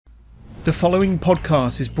The following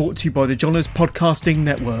podcast is brought to you by the Johners Podcasting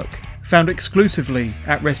Network, found exclusively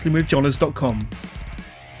at WrestlingWithJohners.com.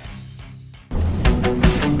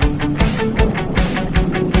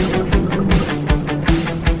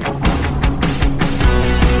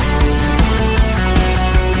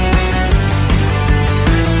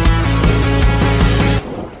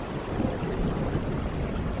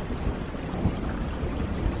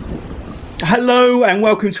 Hello and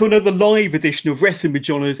welcome to another live edition of Wrestling with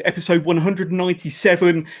Johners, episode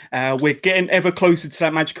 197. We're getting ever closer to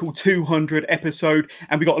that magical 200 episode,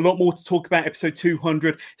 and we've got a lot more to talk about episode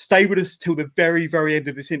 200. Stay with us till the very, very end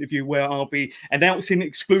of this interview, where I'll be announcing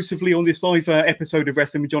exclusively on this live episode of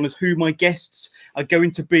Wrestling with Johners who my guests are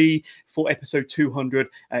going to be for episode 200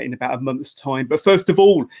 in about a month's time. But first of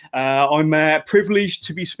all, I'm privileged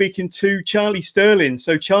to be speaking to Charlie Sterling.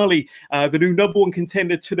 So Charlie, the new number one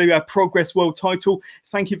contender to the Progress World title.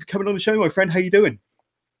 Thank you for coming on the show, my friend. How you doing?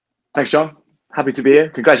 Thanks, John. Happy to be here.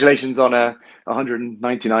 Congratulations on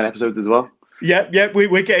 199 episodes as well. Yeah,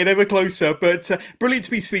 we're getting ever closer, but brilliant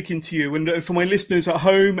to be speaking to you. And for my listeners at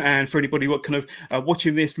home and for anybody what kind of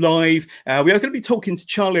watching this live, we are going to be talking to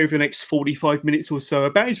Charlie over the next 45 minutes or so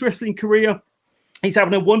about his wrestling career. He's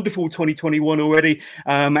having a wonderful 2021 already.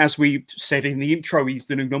 As we said in the intro, he's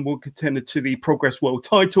the new number one contender to the Progress World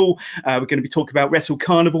title. We're going to be talking about Wrestle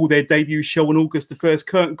Carnival, their debut show on August the 1st,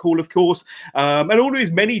 Curtain Call, of course, and all of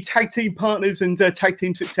his many tag team partners and tag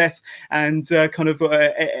team success and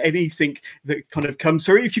anything that kind of comes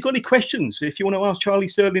through. If you've got any questions, if you want to ask Charlie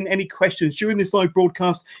Sterling any questions during this live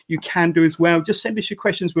broadcast, you can do as well. Just send us your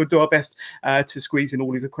questions. We'll do our best to squeeze in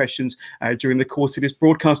all of the questions during the course of this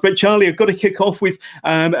broadcast. But Charlie, I've got to kick off with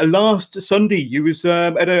last Sunday, you was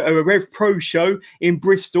at a Rev Pro show in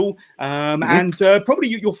Bristol, and probably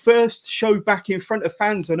your first show back in front of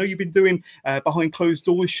fans. I know you've been doing behind closed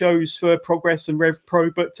doors shows for Progress and Rev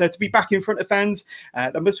Pro, but to be back in front of fans,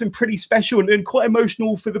 that must have been pretty special and quite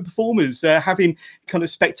emotional for the performers, having kind of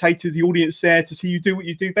spectators, the audience there to see you do what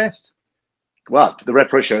you do best. Well, the Rev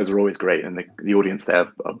Pro shows are always great, and the audience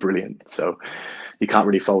there are brilliant. So you can't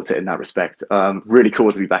really fault it in that respect. Really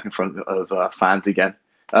cool to be back in front of fans again.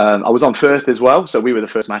 I was on first as well, so we were the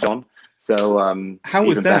first match on. So how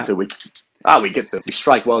was that? Better, we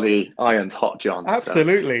strike while the iron's hot, John.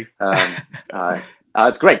 Absolutely. So,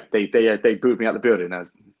 it's great. They booed me out the building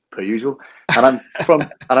as per usual, and I'm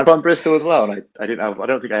from Bristol as well. And I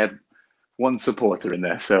don't think I had one supporter in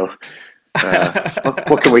there. So.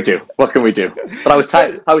 What can we do? What can we do? But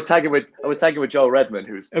I was tagging with Joel Redman,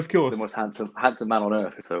 who's of course the most handsome man on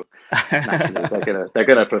earth. So naturally, they're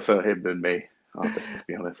gonna prefer him than me. Let's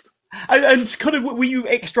be honest. And kind of, were you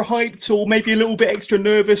extra hyped or maybe a little bit extra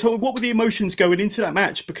nervous? What were the emotions going into that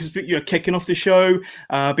match? Because kicking off the show,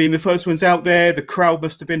 being the first ones out there, the crowd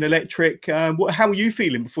must have been electric. How were you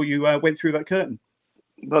feeling before you went through that curtain?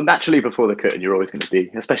 Well, naturally, before the curtain, you're always going to be,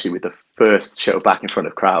 especially with the first show back in front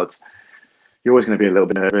of crowds. You're always going to be a little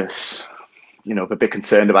bit nervous, a bit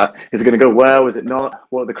concerned about, is it going to go well? Is it not?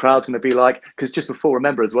 What are the crowds going to be like? Because just before,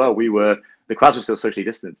 remember as well, the crowds were still socially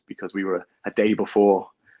distanced because we were a day before,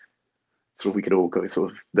 so we could all go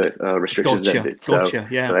sort of the restrictions ended. Gotcha,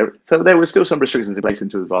 yeah. So there were still some restrictions in place in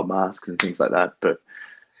terms of our masks and things like that. But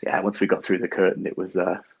yeah, once we got through the curtain, it was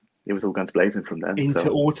all guns blazing from then.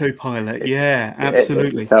 Into autopilot, yeah,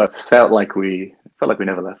 absolutely. It felt like we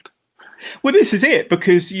never left. Well, this is it,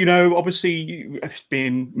 because, obviously it's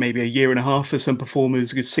been maybe a year and a half for some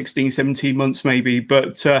performers, 16, 17 months maybe.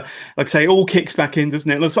 But like I say, it all kicks back in,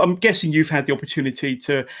 doesn't it? So I'm guessing you've had the opportunity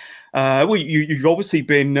to, you've obviously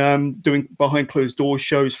been doing behind closed doors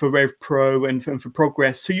shows for Rev Pro and for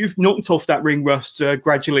Progress. So you've knocked off that ring rust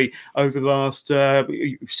gradually over the last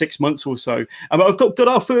 6 months or so. I've got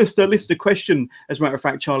our first listener question, as a matter of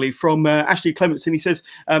fact, Charlie, from Ashley Clementson. He says,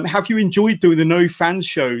 have you enjoyed doing the no fans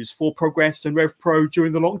shows for Progress and Rev Pro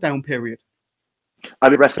during the lockdown period?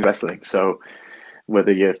 I've been wrestling. So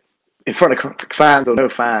whether you're in front of fans or no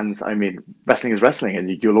fans, I mean, wrestling is wrestling,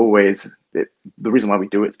 and you'll always. The reason why we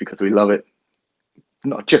do it is because we love it,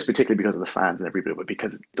 not just particularly because of the fans and everybody, but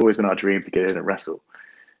because it's always been our dream to get in and wrestle.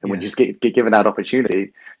 And when you just get given that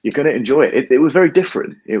opportunity, you're going to enjoy it. It was very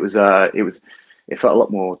different. It felt a lot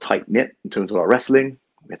more tight knit in terms of our wrestling.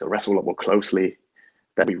 We had to wrestle a lot more closely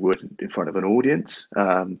than we would in front of an audience.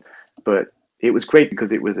 But it was great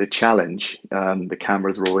because it was a challenge. The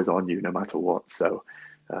cameras were always on you no matter what. So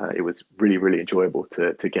it was really, really enjoyable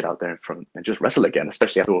to get out there in front and just wrestle again,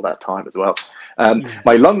 especially after all that time as well.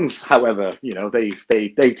 My lungs, however,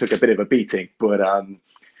 they took a bit of a beating, but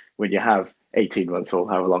when you have 18 months or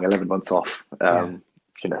however long, 11 months off,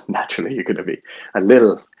 naturally you're going to be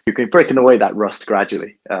you're breaking away that rust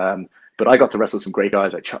gradually. But But I got to wrestle some great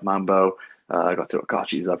guys like Chuck Mambo. I got to, God,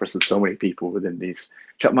 geez, I've wrestled so many people within these.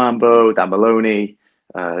 Chuck Mambo, Dan Maloney,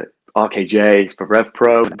 RKJ for Rev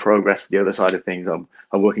Pro, and Progress, the other side of things. I'm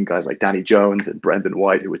working guys like Danny Jones and Brendan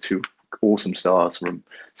White, who were two awesome stars from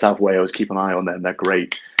South Wales. Keep an eye on them; they're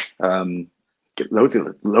great. Get loads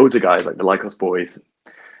of guys like the Lycos boys,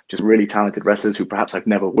 just really talented wrestlers who perhaps I've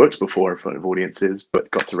never worked before in front of audiences,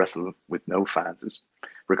 but got to wrestle with no fans.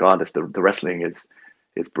 Regardless, the wrestling is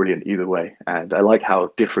brilliant either way, and I like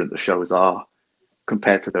how different the shows are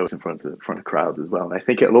compared to those in front of crowds as well. And I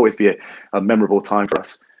think it'll always be a memorable time for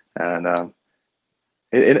us. And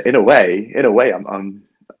in a way, I'm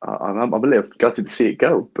a little gutted to see it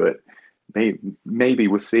go, but maybe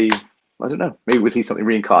we'll see. I don't know. Maybe we'll see something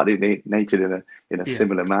reincarnated in a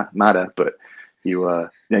similar manner. But you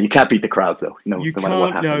can't beat the crowds, though. No matter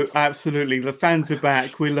what happens. No, absolutely. The fans are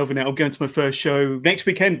back. We're loving it. I'm going to my first show next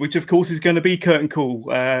weekend, which of course is going to be Curtain Call,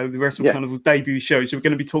 the Wrestle Carnival's debut show. So we're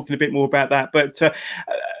going to be talking a bit more about that. But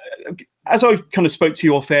as I kind of spoke to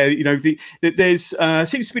you off air, there's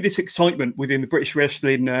seems to be this excitement within the British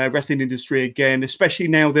wrestling industry again, especially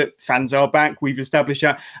now that fans are back. We've established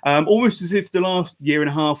that almost as if the last year and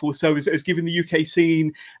a half or so has given the UK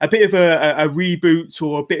scene a bit of a reboot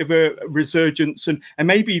or a bit of a resurgence, and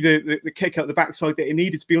maybe the kick out the backside that it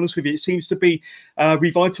needed. To be honest with you, it seems to be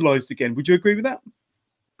revitalised again. Would you agree with that?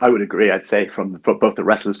 I would agree. I'd say from both the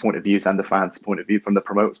wrestlers' point of views and the fans' point of view, from the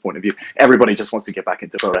promoters' point of view, everybody just wants to get back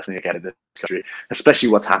into pro wrestling again in this country, especially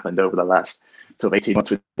what's happened over the last sort of 18 months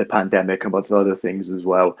with the pandemic and lots of other things as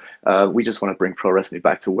well. We just want to bring pro wrestling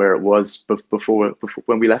back to where it was before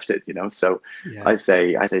when we left it, So I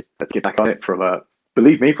say let's get back on it.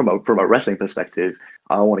 Believe me, from a wrestling perspective,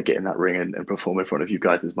 I want to get in that ring and perform in front of you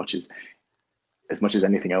guys as much as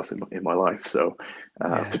anything else in my life. So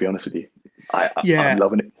to be honest with you, I'm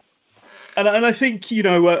loving it. And I think, a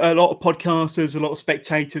lot of podcasters, a lot of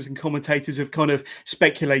spectators and commentators have kind of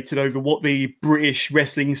speculated over what the British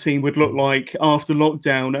wrestling scene would look like after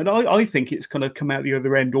lockdown. And I think it's kind of come out the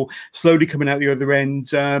other end, or slowly coming out the other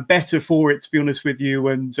end, better for it, to be honest with you.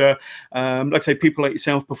 And like I say, people like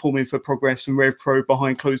yourself performing for Progress and Rev Pro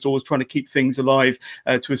behind closed doors, trying to keep things alive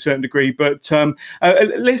to a certain degree. But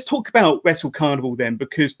let's talk about Wrestle Carnival then,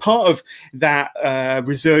 because part of that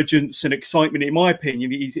resurgence and excitement, in my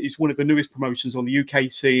opinion, is one of the newest promotions on the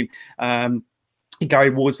UK scene.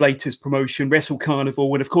 Gary Ward's latest promotion, Wrestle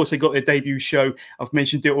Carnival, and of course they got their debut show. I've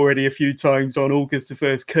mentioned it already a few times on August the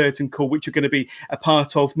 1st, Curtain Call, which you're going to be a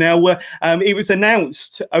part of. Now, it was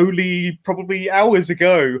announced only probably hours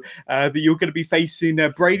ago that you're going to be facing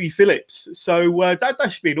Brady Phillips. So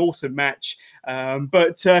that should be an awesome match.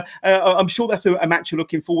 But I'm sure that's a match you're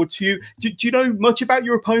looking forward to. Do you know much about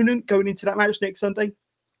your opponent going into that match next Sunday?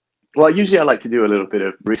 Well, usually I like to do a little bit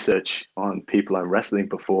of research on people I'm wrestling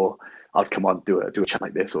before I'd come on do a chat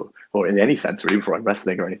like this, or in any sense really, before I'm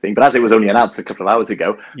wrestling or anything. But as it was only announced a couple of hours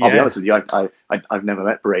ago, I'll be honest with you, I've never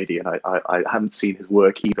met Brady, and I haven't seen his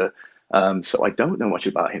work either. So I don't know much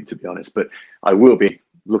about him, to be honest. But I will be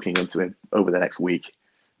looking into him over the next week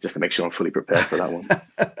just to make sure I'm fully prepared for that one.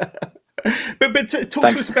 But talk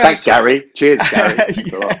to us about... Thanks, Gary. Cheers, Gary.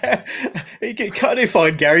 Can't it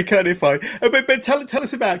fine, Gary. Can't it fine. But tell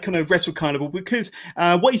us about kind of Wrestle Carnival, because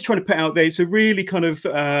what he's trying to put out there is a really kind of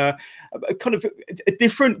a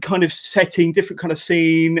different kind of setting, different kind of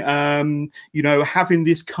scene. Having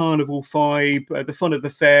this carnival vibe, the fun of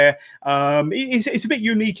the fair. It's a bit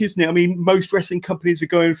unique, isn't it? I mean, most wrestling companies are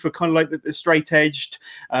going for kind of like the straight-edged,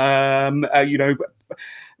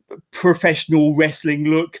 professional wrestling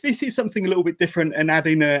look. This is something a little bit different and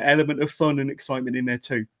adding an element of fun and excitement in there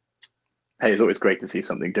too. Hey, it's always great to see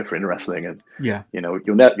something different in wrestling, and you'll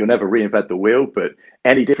never reinvent the wheel, but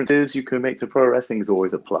any differences you can make to pro wrestling is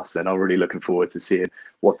always a plus. And I'm really looking forward to seeing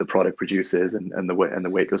what the product produces and the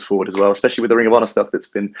way it goes forward as well, especially with the Ring of Honor stuff that's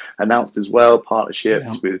been announced as well,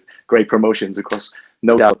 partnerships with great promotions across,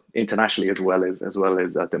 no doubt, internationally as well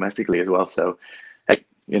as domestically as well. So, hey,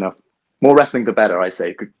 more wrestling the better, I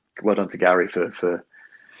say. Well done to Gary for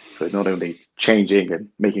not only changing and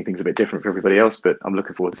making things a bit different for everybody else, but I'm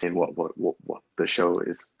looking forward to seeing what the show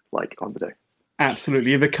is like on the day.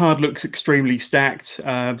 Absolutely. The card looks extremely stacked.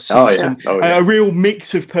 A real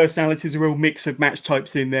mix of personalities, a real mix of match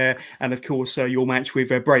types in there. And of course, your match with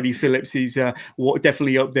Brady Phillips is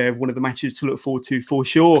definitely up there, one of the matches to look forward to for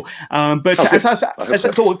sure. But as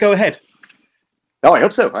I thought, go ahead. Oh, I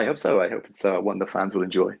hope so. I hope it's one the fans will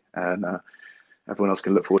enjoy. And everyone else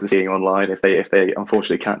can look forward to seeing online if they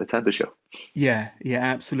unfortunately can't attend the show. Yeah,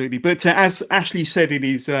 absolutely. But as Ashley said in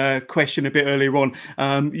his question a bit earlier on,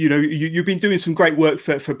 you've been doing some great work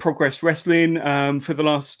for Progress Wrestling for the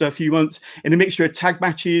last few months in a mixture of tag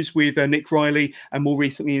matches with Nick Riley and more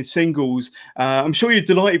recently in singles. I'm sure you're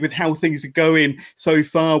delighted with how things are going so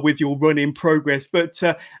far with your run in Progress, but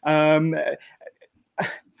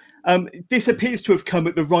this appears to have come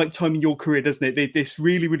at the right time in your career, doesn't it? This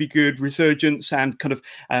really, really good resurgence and kind of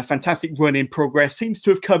fantastic run in Progress seems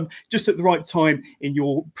to have come just at the right time in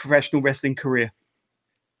your professional wrestling career.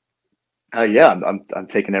 Yeah, I'm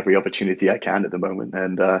taking every opportunity I can at the moment,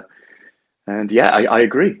 and yeah, I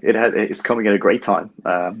agree. It's coming at a great time.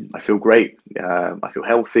 I feel great. I feel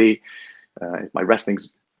healthy. My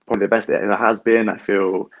wrestling's probably the best it ever has been.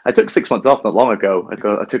 I took 6 months off not long ago.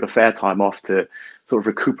 I took a fair time off to sort of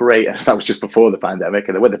recuperate, and that was just before the pandemic.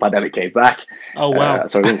 And then when the pandemic came back,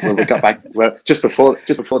 when we got back, well, just before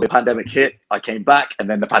the pandemic hit, I came back, and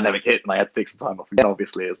then the pandemic hit, and I had to take some time off again,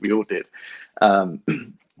 obviously, as we all did.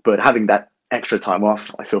 But having that extra time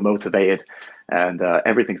off, I feel motivated, and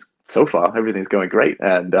everything's going great,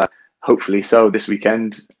 and hopefully, so this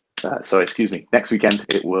weekend. Next weekend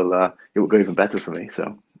it will go even better for me.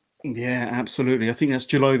 So. Yeah, absolutely. I think that's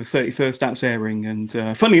July the 31st that's airing. And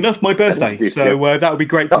funnily enough, my birthday. So that would be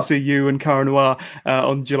great to see you and Cara Noir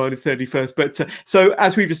on July the 31st. But so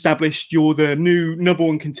as we've established, you're the new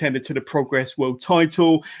 #1 contender to the Progress World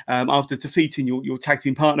title after defeating your tag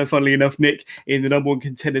team partner, funnily enough, Nick, in the #1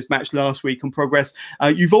 contenders match last week on Progress.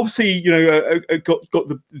 You've obviously, got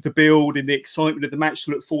the build and the excitement of the match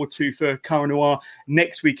to look forward to for Cara Noir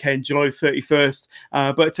next weekend, July the 31st.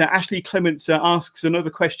 But Ashley Clements asks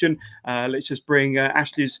another question. Let's just bring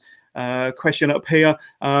Ashley's question up here.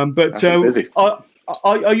 But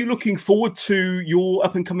are you looking forward to your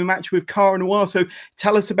up and coming match with Cara Noir? So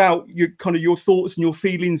tell us about your thoughts and your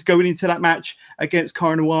feelings going into that match against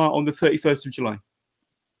Cara Noir on the 31st of July.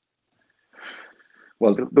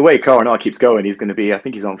 Well, the way Cara Noir keeps going, he's going to be, I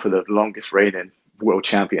think he's on for the longest reigning world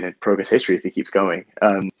champion in Progress history if he keeps going.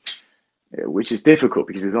 Which is difficult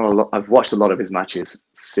because I've watched a lot of his matches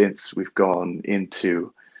since we've gone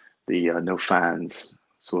into the no fans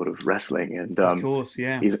sort of wrestling, and of course,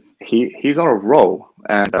 yeah, he's on a roll,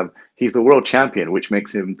 and he's the world champion, which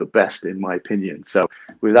makes him the best in my opinion. So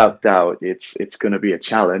without doubt, it's going to be a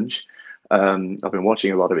challenge. I've been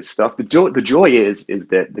watching a lot of his stuff. The joy is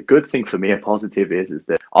that the good thing for me, a positive is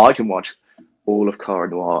that I can watch all of Cara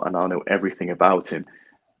Noir and I know everything about him.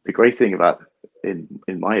 The great thing about, in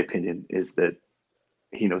my opinion, is that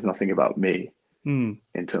he knows nothing about me. In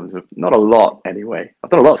terms of, not a lot anyway. I've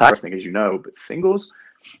done a lot of tag wrestling, as you know, but singles,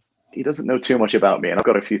 he doesn't know too much about me, and I've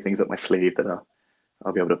got a few things up my sleeve that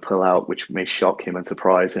I'll be able to pull out, which may shock him and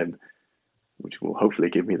surprise him, which will hopefully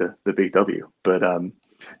give me the big W. But yeah, I'm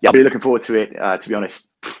really looking forward to it. To be honest,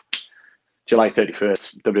 July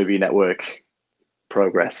 31st, WWE Network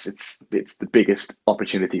Progress. It's the biggest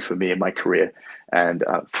opportunity for me in my career, and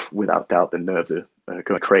without doubt, the nerves are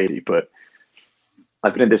going crazy. But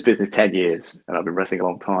I've been in this business 10 years and I've been wrestling a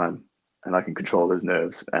long time, and I can control those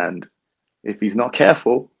nerves. And if he's not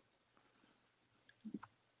careful,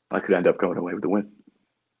 I could end up going away with the win.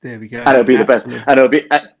 There we go. And it'll be the best. And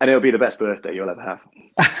it'll be the best birthday you'll ever have.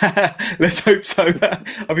 Let's hope so.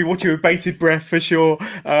 I'll be watching with bated breath for sure.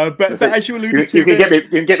 But as you alluded to, you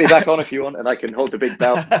can get me back on if you want, and I can hold the big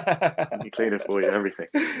belt and clean it for you. Everything.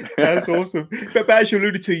 That's awesome. But as you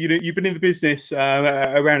alluded to, you've been in the business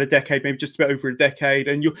around a decade, maybe just about over a decade,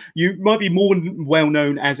 and you might be more well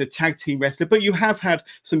known as a tag team wrestler, but you have had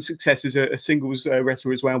some success as a singles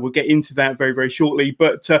wrestler as well. We'll get into that very, very shortly.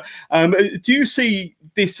 But do you see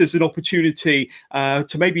this as an opportunity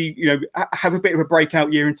to maybe have a bit of a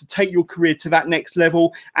breakout year and to take your career to that next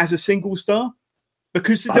level as a single star?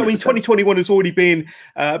 Because 2021 has already been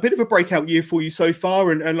a bit of a breakout year for you so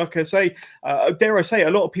far, and like I say, dare I say, a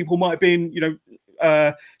lot of people might have been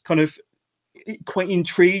kind of quite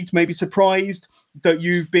intrigued, maybe surprised that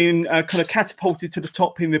you've been kind of catapulted to the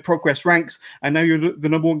top in the Progress ranks, and now you're the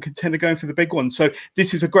 #1 contender going for the big one. So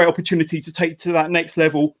this is a great opportunity to take to that next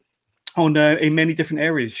level on in many different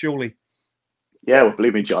areas, surely. Yeah, well,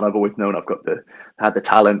 believe me, John, I've always known I've had the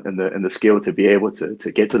talent and the skill to be able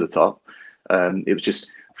to get to the top. It was just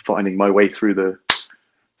finding my way through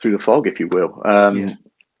the fog, if you will.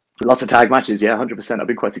 Lots of tag matches, yeah, 100%. I've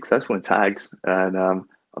been quite successful in tags, and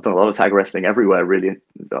I've done a lot of tag wrestling everywhere, really.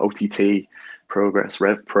 The OTT, Progress,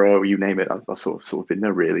 Rev Pro, you name it. I've sort of been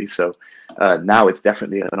there, really. So now it's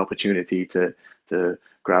definitely an opportunity to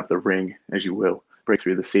grab the ring, as you will, break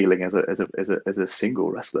through the ceiling as a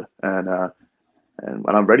single wrestler, and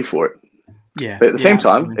I'm ready for it. Yeah, But at the yeah, same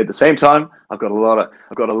time, absolutely. I've got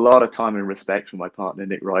a lot of time and respect for my partner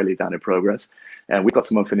Nick Riley down in Progress, and we've got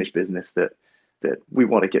some unfinished business that we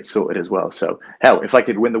want to get sorted as well. So hell, if I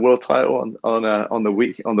could win the world title on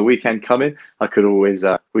the weekend coming, I could always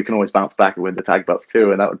we can always bounce back and win the tag belts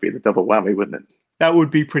too, and that would be the double whammy, wouldn't it? That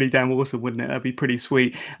would be pretty damn awesome, wouldn't it? That'd be pretty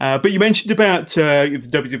sweet. But you mentioned about the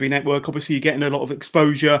WWE Network. Obviously, you're getting a lot of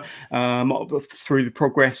exposure through the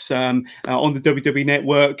progress on the WWE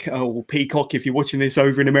Network or Peacock if you're watching this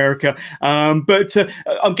over in America. But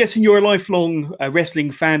I'm guessing you're a lifelong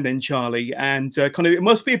wrestling fan then, Charlie. And kind of it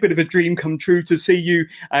must be a bit of a dream come true to see you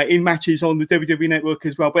in matches on the WWE Network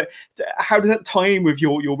as well. But how does that tie in with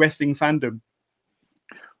your wrestling fandom?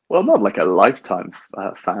 Well, I'm not like a lifetime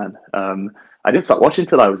fan. I didn't start watching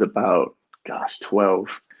till I was about, gosh,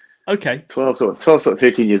 12, Okay. 12 sort of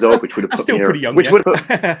 13 years old, which would have That's put me still here, pretty young, which yeah. would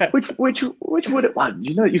have put, which would have, wow,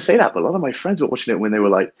 you know, you say that, but a lot of my friends were watching it when they were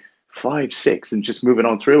like 5, 6 and just moving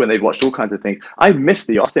on through, and they'd watched all kinds of things. I missed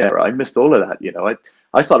the Austin era. I missed all of that. You know,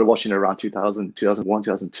 I started watching it around 2000, 2001,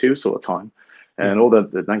 2002 sort of time, Yeah. and all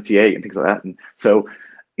the 98 and things like that. And so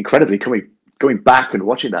incredibly going back and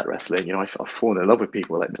watching that wrestling, you know, I've fallen in love with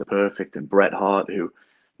people like Mr. Perfect and Bret Hart, who,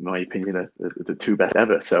 in my opinion, are the two best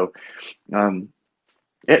ever. So,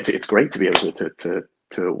 yeah, it's great to be able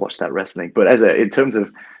to watch that wrestling. But in terms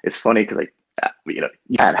of, it's funny because like, you know,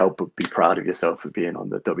 you can't help but be proud of yourself for being on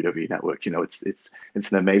the WWE Network. You know, it's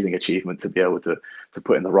an amazing achievement to be able to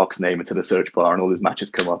put in The Rock's name into the search bar and all his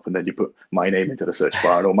matches come up, and then you put my name into the search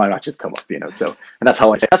bar and all my matches come up. You know, so and that's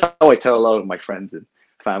how I tell a lot of my friends and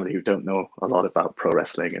family who don't know a lot about pro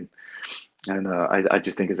wrestling, and I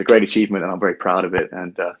just think it's a great achievement, and I'm very proud of it,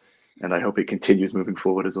 and I hope it continues moving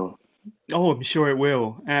forward as well. Oh, I'm sure it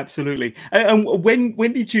will. Absolutely. And when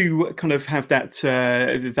did you kind of have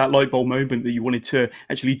that light bulb moment that you wanted to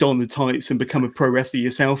actually don the tights and become a pro wrestler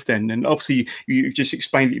yourself? Then, and obviously you just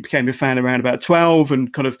explained that you became a fan around about 12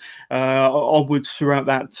 and kind of onwards throughout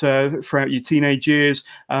that throughout your teenage years.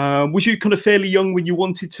 Was you kind of fairly young when you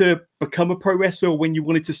wanted to become a pro wrestler, or when you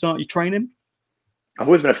wanted to start your training? I've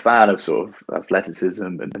always been a fan of sort of athleticism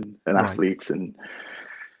and Right. athletes and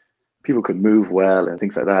people could move well and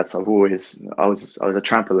things like that. So I was on a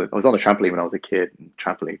trampoline when I was a kid, and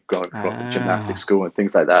trampoline growing up in gymnastics Ah, school and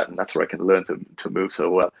things like that, and that's where I can learn to move so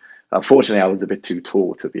well. Unfortunately, I was a bit too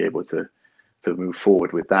tall to be able to move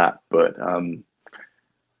forward with that. But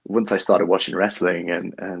once I started watching wrestling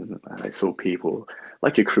and I saw people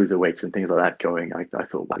like your cruiserweights and things like that going, I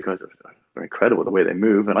thought, wow, you guys are incredible the way they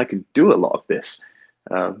move, and I can do a lot of this.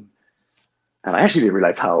 Um, and I actually didn't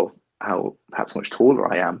realize how perhaps much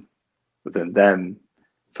taller I am than them.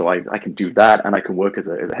 So I can do that, and I can work as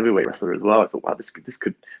a heavyweight wrestler as well. I thought, wow, this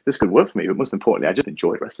could work for me. But most importantly, I just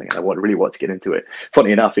enjoyed wrestling, and I really wanted to get into it.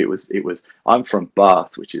 Funny enough, it was I'm from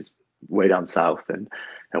Bath, which is way down south, and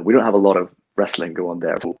we don't have a lot of wrestling go on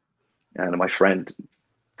there at all. And my friend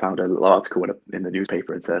found a little article in the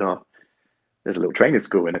newspaper and said, oh, there's a little training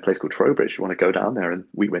school in a place called Trowbridge. You want to go down there? And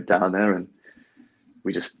we went down there, and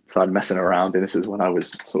we just started messing around. And this is when I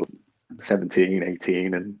was sort of 17,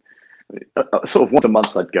 18, and sort of once a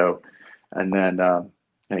month I'd go, and then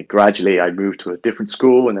and gradually I moved to a different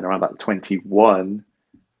school, and then around about 21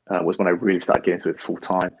 was when I really started getting into it full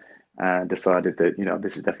time, and decided that, you know,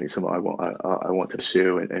 this is definitely something I want to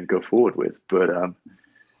pursue and go forward with. But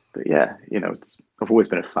yeah, you know, I've always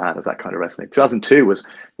been a fan of that kind of wrestling. 2002 was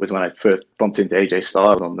when I first bumped into AJ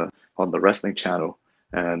Styles on the wrestling channel,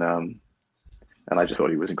 and I just thought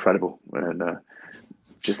he was incredible, and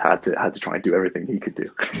just had to try and do everything he could do.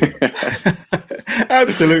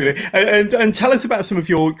 Absolutely. And tell us about some of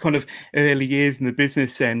your kind of early years in the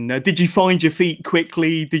business then. Did you find your feet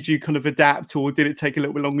quickly? Did you kind of adapt, or did it take a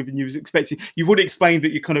little bit longer than you was expecting? You've already explained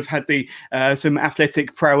that you kind of had the some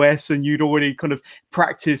athletic prowess, and you'd already kind of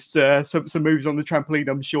practiced some moves on the trampoline,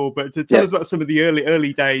 I'm sure. But tell us about some of the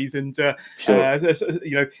early days, and Sure.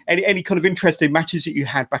 you know, any kind of interesting matches that you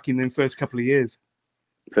had back in the first couple of years.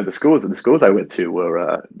 So the schools I went to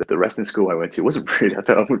were the wrestling school I went to wasn't really, I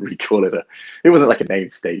wouldn't really call it it wasn't like a name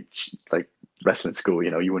stage like wrestling school,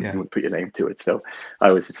 you know, you wouldn't put your name to it. So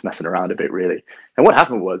I was just messing around a bit, really. And what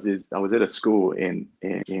happened was I was at a school in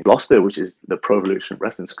Gloucester, which is the Pro Evolution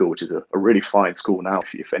Wrestling School, which is a really fine school now.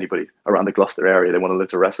 If anybody around the Gloucester area, they want to learn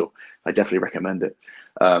to wrestle, I definitely recommend it.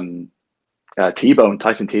 Tyson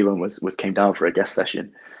T-Bone was came down for a guest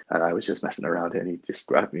session, and I was just messing around, and he just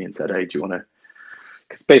grabbed me and said, hey, do you want to,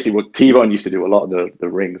 because basically what T-Bone used to do a lot of the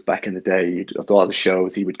rings back in the day, a lot of the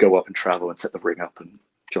shows, he would go up and travel and set the ring up and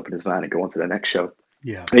jump in his van and go on to the next show.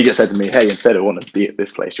 Yeah. And he just said to me, hey, instead of wanting to be at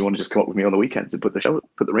this place, you want to just come up with me on the weekends and put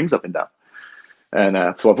the rings up and down.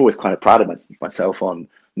 And so I've always kind of prided myself on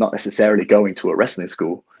not necessarily going to a wrestling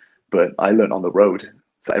school, but I learned on the road.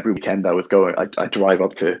 So every weekend I was going, I drive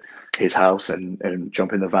up to his house and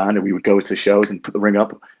jump in the van, and we would go to shows and put the ring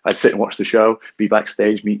up. I'd sit and watch the show, be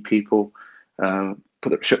backstage, meet people,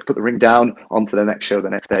 put the ring down, on to the next show the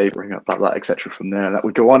next day, bring up, blah, blah, etc. From there. That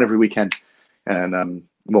would go on every weekend, and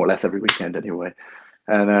more or less every weekend anyway.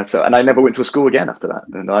 And and I never went to a school again after that.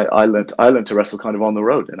 And I learned to wrestle kind of on the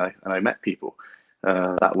road, and I met people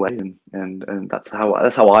that way, and that's how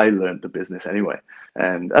I learned the business anyway.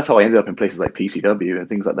 And that's how I ended up in places like PCW and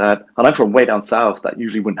things like that. And I'm from way down south. That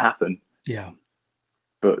usually wouldn't happen. Yeah.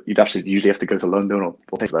 But you'd usually have to go to London or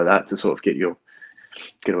places like that to sort of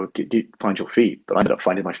find your feet. But I ended up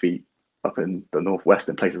finding my feet up in the Northwest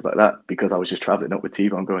and places like that because I was just traveling up with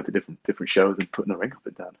T-Bone, going to different shows and putting the ring up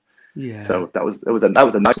and down. Yeah. So that was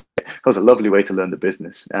a lovely way to learn the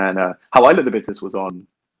business. And how I learned the business was on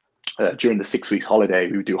during the 6 weeks holiday.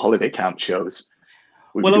 We would do holiday camp shows.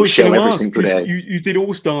 Well, I was going to ask, because you did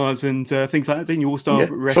All Stars and things like that, didn't you? All Star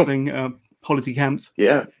Wrestling holiday camps.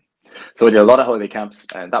 Yeah. So we did a lot of holiday camps,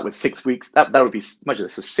 and that was 6 weeks. That would be much of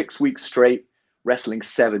this. So 6 weeks straight, wrestling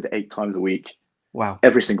 7 to 8 times a week. Wow.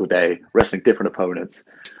 Every single day, wrestling different opponents.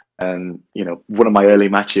 And, one of my early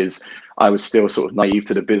matches, I was still sort of naive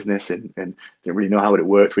to the business and didn't really know how it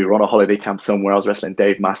worked. We were on a holiday camp somewhere. I was wrestling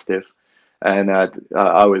Dave Mastiff, and I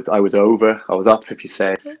was up, if you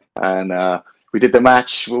say, and we did the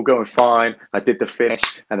match. We were going fine. I did the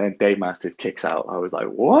finish, and then Dave Mastiff kicks out. I was like,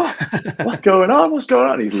 "What? What's going on? What's going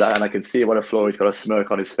on?" And I can see him on the floor. He's got a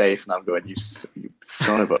smirk on his face, and I'm going, "You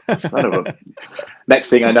son of a." Next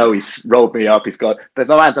thing I know, he's rolled me up. The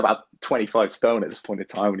man's about 25 stone at this point in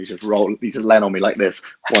time, and he's just laying on me like this.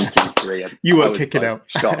 1, 2, 3. And you were kicking out.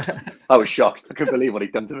 Shocked. I was shocked. I couldn't believe what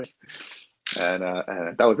he'd done to me. And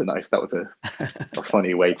that was a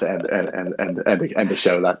funny way to end the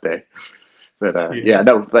show that day. But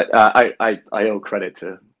I owe credit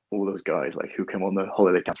to all those guys like who came on the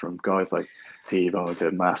holiday camps, from guys like T-Bone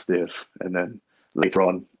to Mastiff, and then later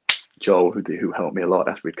on Joel, who helped me a lot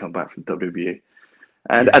after we'd come back from WWE.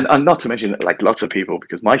 And not to mention like lots of people,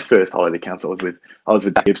 because my first holiday camps I was with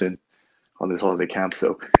Dan Gibson on this holiday camp,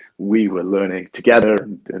 so we were learning together,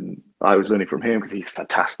 and I was learning from him because he's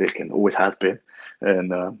fantastic and always has been.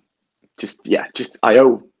 And I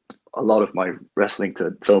owe a lot of my wrestling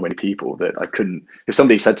to so many people that I couldn't. If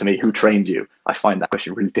somebody said to me, "Who trained you?" I find that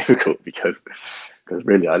question really difficult because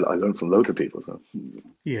really I learned from loads of people. So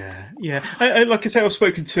yeah. Like I say, I've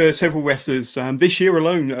spoken to several wrestlers this year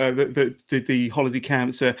alone that did the holiday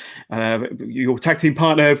camps. Your tag team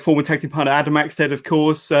partner, former tag team partner Adam Axted, of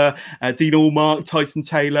course, Dean Allmark, Tyson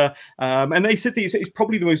Taylor, and they said that it's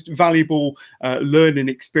probably the most valuable learning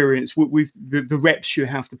experience with the reps you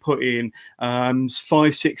have to put in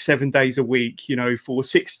 5, 6, 7 days a week. For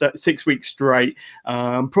 6 weeks straight,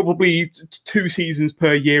 probably 2 seasons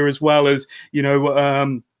per year, as well as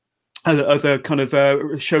other kind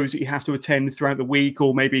of shows that you have to attend throughout the week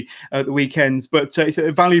or maybe the weekends. But it's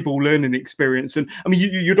a valuable learning experience. And I mean,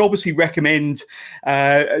 you'd obviously recommend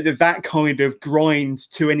that kind of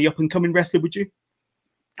grind to any up and coming wrestler, would you?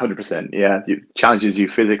 100%. Yeah, it challenges you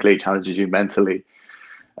physically, challenges you mentally.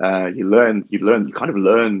 You kind of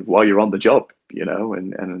learn while you're on the job,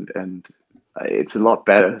 and it's a lot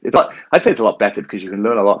better. I'd say it's a lot better because you can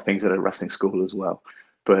learn a lot of things at a wrestling school as well.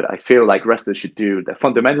 But I feel like wrestlers should do the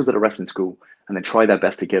fundamentals at a wrestling school and then try their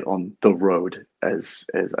best to get on the road, as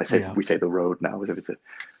I say. Yeah. We say the road now as if it's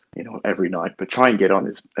every night, but try and get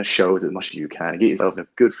on as shows as much as you can. Get yourself in a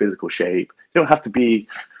good physical shape. You don't have to be,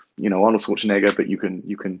 Arnold Schwarzenegger, but you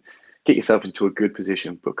can get yourself into a good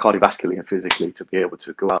position, but cardiovascularly and physically, to be able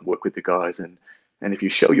to go out and work with the guys. And if you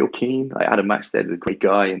show you're keen, like Adam Maxted is a great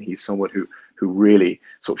guy, and he's someone who really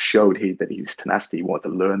sort of showed that he was tenacity, he wanted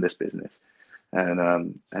to learn this business.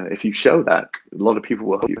 And if you show that, a lot of people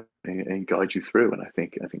will help you and guide you through. And I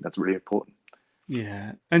think that's really important.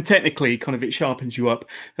 Yeah, and technically, kind of, it sharpens you up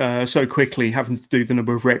so quickly, having to do the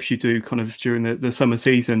number of reps you do kind of during the summer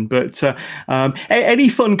season. But any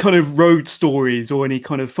fun kind of road stories or any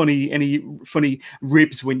funny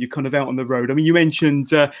ribs when you're kind of out on the road? I mean, you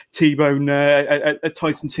mentioned T-Bone,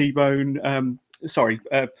 Tyson T-Bone.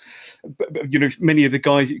 Many of the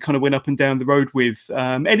guys that you kind of went up and down the road with.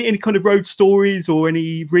 Any kind of road stories or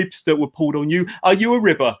any ribs that were pulled on you? Are you a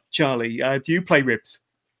ribber, Charlie? Do you play ribs?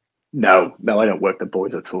 No, no, I don't work the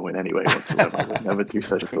boys at all in any way whatsoever. I would never do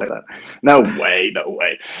such a thing like that. No way, no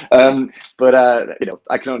way. But you know,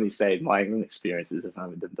 I can only say my own experiences of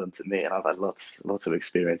having them done to me, and I've had lots of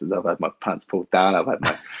experiences. I've had my pants pulled down. I've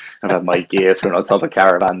had my gear thrown on top of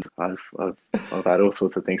caravans. I've had all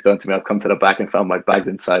sorts of things done to me. I've come to the back and found my bags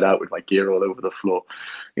inside out with my gear all over the floor.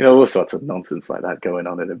 You know, all sorts of nonsense like that going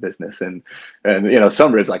on in the business. And you know,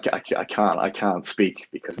 some ribs I can't speak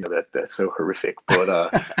because you know they're so horrific.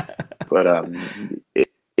 But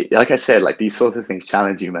like I said, like these sorts of things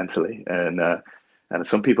challenge you mentally, and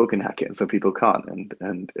some people can hack it and some people can't,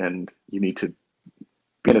 and you need to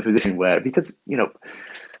be in a position where, because you know,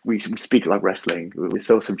 we speak about wrestling, we're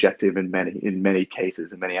so subjective in many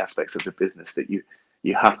cases, in many aspects of the business, that you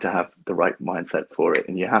have to have the right mindset for it,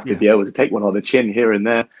 and you have to be able to take one on the chin here and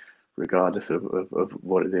there, regardless of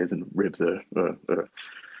what it is, and ribs or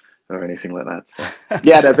anything like that. So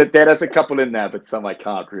yeah, there's a couple in there, but some I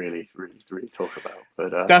can't really talk about.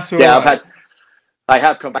 But That's all yeah, right. I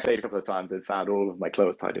have come backstage a couple of times and found all of my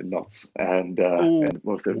clothes tied in knots, Oh, and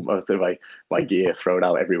most of my gear thrown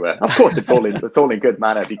out everywhere. Of course, it's all in good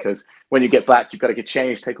manner, because when you get back, you've got to get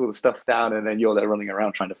changed, take all the stuff down, and then you're there running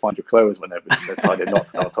around trying to find your clothes when they're tied in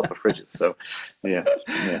knots on top of fridges. So yeah.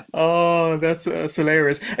 oh, that's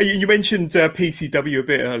hilarious. You mentioned PCW a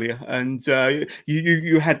bit earlier, and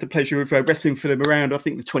you had the pleasure of wrestling for them around, I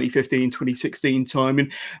think, the 2015, 2016 time.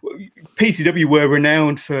 And PCW were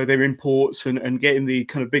renowned for their imports and getting the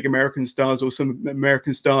kind of big American stars, or some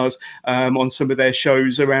American stars, on some of their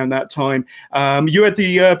shows around that time. You had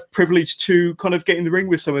the privilege to kind of get in the ring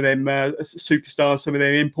with some of them superstars, some of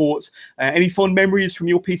their imports. Any fond memories from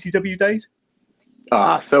your PCW days?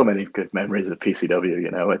 So many good memories of PCW, you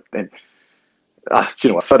know, and you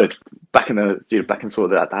know, I thought it back in back in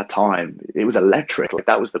sort of that time, it was electric. Like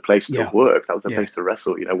that was the place to work. That was the place to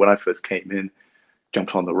wrestle. You know, when I first came in,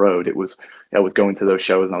 jumped on the road, I was going to those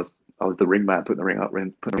shows, and I was the ring man, putting the ring up,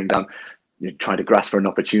 putting the ring down, you know, trying to grasp for an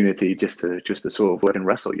opportunity just to sort of work and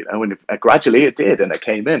wrestle, you know. And gradually it did, and it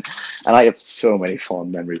came in, and I have so many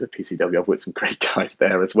fond memories of PCW. I've worked some great guys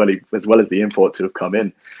there, as well as the imports who have come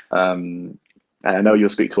in. And I know you'll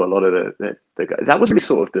speak to a lot of the guys. That was really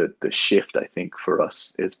sort of the shift, I think, for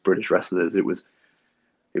us as British wrestlers. It was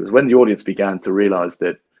when the audience began to realize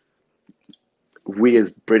that we as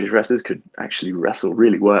British wrestlers could actually wrestle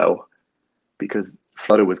really well, because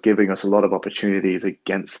Flutter was giving us a lot of opportunities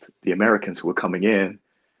against the Americans who were coming in,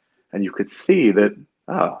 and you could see that,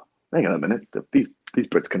 oh, hang on a minute, these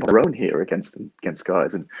Brits can hold their own here against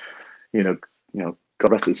guys, and you know,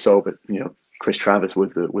 God rest his soul, but you know, Chris Travis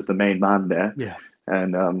was the main man there,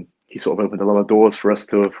 and he sort of opened a lot of doors for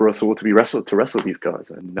us all to wrestle these guys,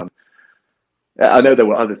 and I know there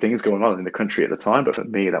were other things going on in the country at the time, but for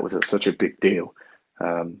me, that was such a big deal.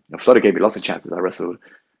 Flutter gave me lots of chances. I wrestled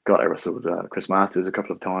Chris Masters a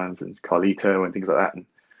couple of times, and Carlito and things like that. And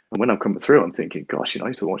when I'm coming through, I'm thinking, gosh, you know, I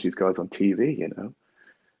used to watch these guys on TV, you know.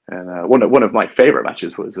 And one of my favorite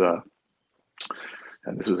matches was, and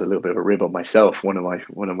this was a little bit of a rib on myself. One of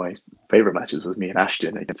my favorite matches was me and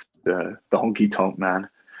Ashton against the Honky Tonk Man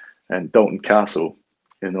and Dalton Castle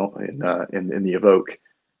in the Evoke.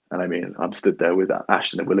 And I mean, I'm stood there with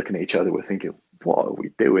Ashton, and we're looking at each other. We're thinking, what are we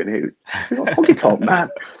doing here? Honky Tonk Man.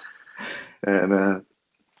 And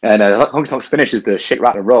Honky Tonk's finish is the shake,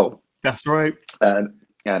 rattle, and roll. That's right. And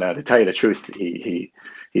to tell you the truth, he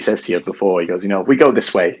says to you before, he goes, you know, we go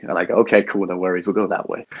this way. And I go, okay, cool, no worries, we'll go that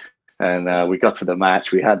way. And we got to the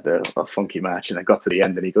match. We had a funky match, and I got to the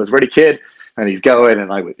end, and he goes, ready, kid? And he's going,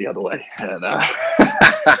 and I went the other way. And that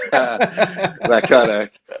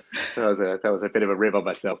was a bit of a rib on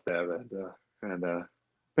myself there. And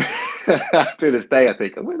to this day, I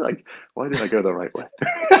think, why did I go the right way?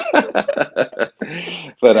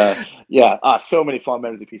 But so many fond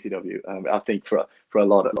memories of PCW. I think for a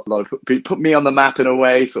lot of people, put me on the map in a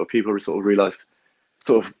way. Sort of people sort of realized,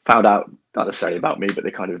 sort of found out, not necessarily about me, but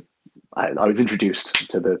they kind of, I was introduced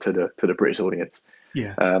to the British audience.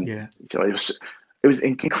 So it was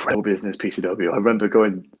incredible business, PCW. I remember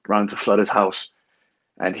going round to Flutter's house,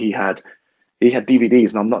 and he had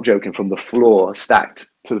DVDs, and I'm not joking, from the floor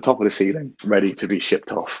stacked to the top of the ceiling, ready to be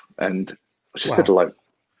shipped off. And I was just like,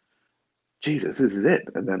 Jesus, this is it.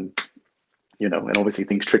 And then, you know, and obviously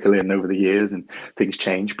things trickle in over the years and things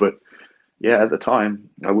change. But yeah, at the time,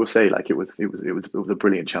 I will say, like, it was a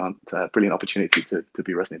brilliant chance, brilliant opportunity to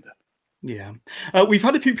be wrestling there. Yeah, we've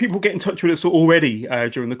had a few people get in touch with us already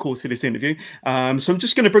during the course of this interview. So I'm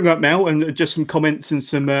just going to bring up now and just some comments and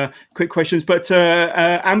some quick questions. But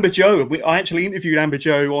Amber Joe, I actually interviewed Amber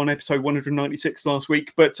Joe on episode 196 last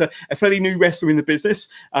week, but a fairly new wrestler in the business.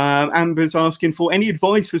 Amber's asking for any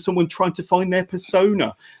advice for someone trying to find their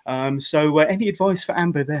persona. So any advice for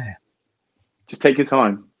Amber there? Just take your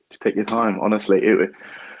time. Just take your time. Honestly,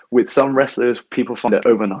 with some wrestlers, people find it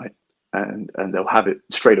overnight. And they'll have it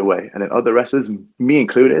straight away. And then other wrestlers, me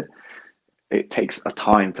included, it takes a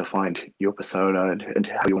time to find your persona and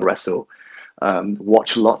how you want to wrestle.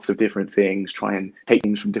 Watch lots of different things, try and take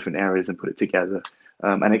things from different areas and put it together.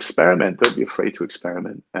 And experiment. Don't be afraid to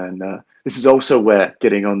experiment. And this is also where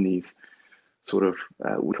getting on these sort of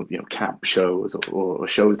camp shows or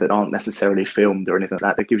shows that aren't necessarily filmed or anything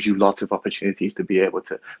like that gives you lots of opportunities to be able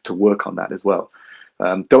to work on that as well.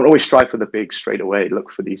 Don't always strive for the big straight away.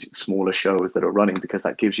 Look for these smaller shows that are running, because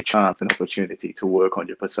that gives you chance and opportunity to work on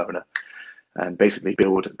your persona and basically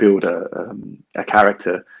build a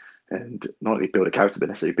character, and not only build a character, but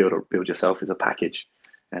necessarily build yourself as a package.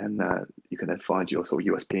 And you can then find your sort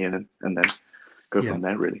of USP and then go from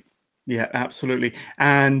there, really. Yeah, absolutely.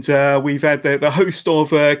 And we've had the host of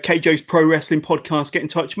KJ's Pro Wrestling Podcast get in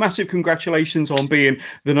touch. Massive congratulations on being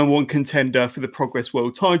the #1 contender for the Progress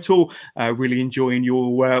World title. Really enjoying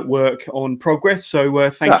your work on Progress. So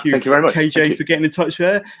thank you very much, KJ, for getting in touch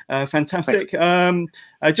there. Fantastic.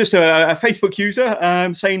 Just a Facebook user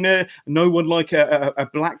saying no one like a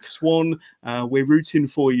black swan. We're rooting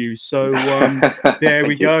for you. So there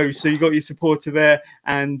we go. So you got your supporter there.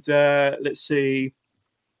 And let's see.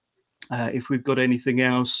 If we've got anything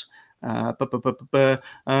else via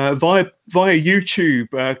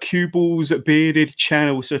YouTube, Cueball's Bearded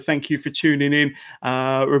Channel. So thank you for tuning in,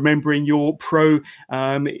 remembering your pro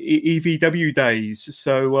EVW days.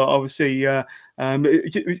 So obviously,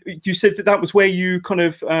 you said that was where you kind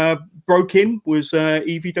of broke in, was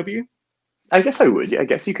EVW? I guess I would. Yeah, I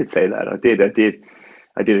guess you could say that. I did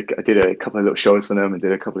a couple of little shows for them and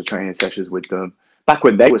did a couple of training sessions with them back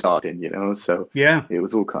when they were starting, so yeah, it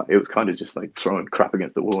was kind of just like throwing crap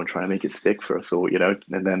against the wall and trying to make it stick for us all,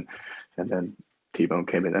 and then T-Bone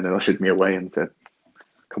came in and ushered me away and said,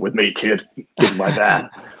 "Come with me, kid, give him my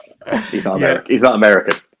dad." He's not American. He's not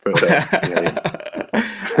American. But,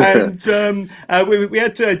 and we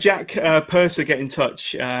had Jack Purser get in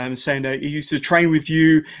touch, saying he used to train with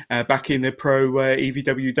you back in the pro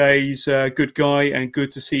EVW days. Good guy, and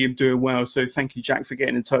good to see him doing well. So thank you, Jack, for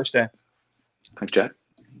getting in touch there. Thanks, Jack.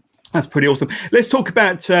 That's pretty awesome. Let's talk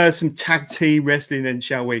about some tag team wrestling then,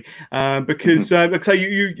 shall we? Because like I say,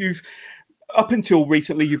 you've up until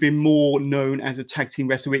recently, you've been more known as a tag team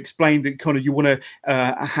wrestler. We explained that kind of you want to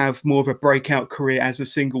have more of a breakout career as a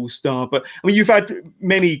single star. But I mean, you've had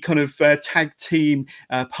many kind of tag team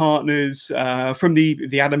partners from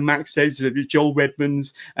the Adam Maxes, Joel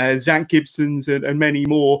Redmans, Zach Gibsons, and many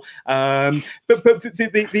more. But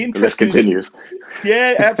the interest continues.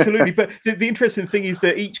 Yeah, absolutely. But the interesting thing is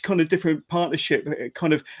that each kind of different partnership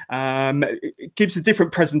kind of gives a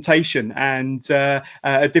different presentation and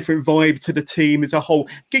a different vibe to the team as a whole.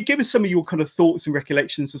 Give us some of your kind of thoughts and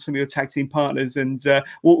recollections of some of your tag team partners and some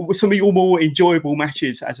of your more enjoyable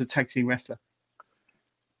matches as a tag team wrestler.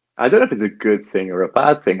 I don't know if it's a good thing or a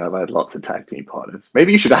bad thing. I've had lots of tag team partners.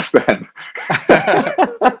 Maybe you should ask them.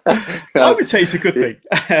 I would say it's a good thing.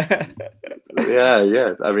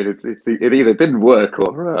 Yeah. I mean, it either didn't work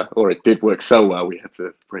or it did work so well we had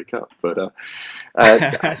to break up. But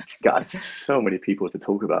it's got so many people to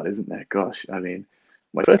talk about, isn't there? Gosh, I mean,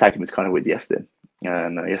 my first tag team was kind of with Yestin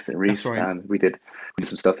and Yestin Reese, right. And we did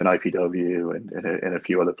some stuff in IPW and in a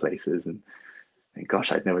few other places. And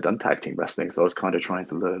gosh, I'd never done tag team wrestling, so I was kind of trying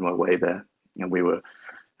to learn my way there. And we were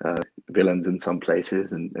villains in some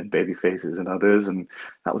places and baby faces in others, and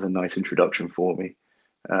that was a nice introduction for me.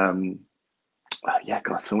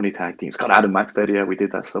 Got so many tag teams. Got Adam Max there. Yeah, we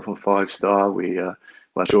did that stuff on 5 Star. Well,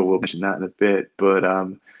 I'm sure we'll mention that in a bit, but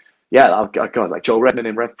I got like Joel Redman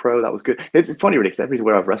in Rev Pro. That was good. It's funny, really, because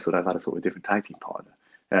everywhere I've wrestled, I've had a sort of different tag team partner,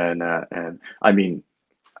 and I mean,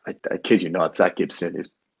 I kid you not, Zach Gibson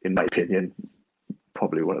is, in my opinion,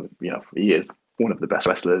 probably one of the, he is one of the best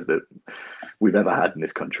wrestlers that we've ever had in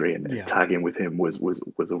this country, and tagging with him was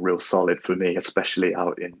a real solid for me, especially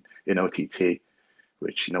out in OTT,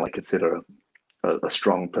 which I consider a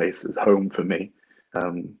strong place as home for me.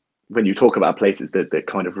 When you talk about places that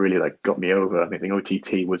kind of really like got me over, I mean, I think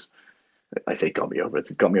OTT was, I say got me over,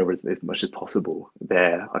 it's got me over as much as possible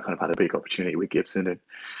there. I kind of had a big opportunity with Gibson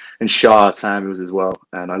and Shaw Samuels as well,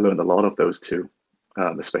 and I learned a lot of those two,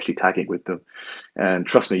 especially tagging with them. And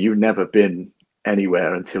trust me, you've never been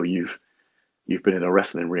anywhere until you've you've been in a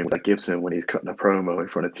wrestling ring with Gibson when he's cutting a promo in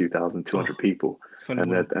front of 2,200 people,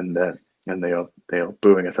 phenomenal. and they are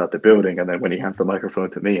booing us out the building, and then when he hands the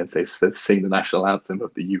microphone to me and says sing the national anthem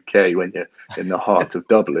of the UK when you're in the heart of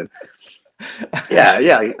Dublin, yeah,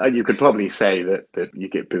 you could probably say that you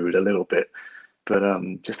get booed a little bit, but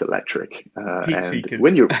just electric. Heat And seekers.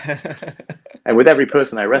 when you're and with every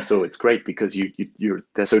person I wrestle, it's great because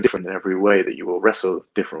they're so different in every way that you will wrestle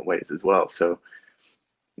different ways as well. So,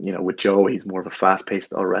 you know, with Joe, he's more of a fast-paced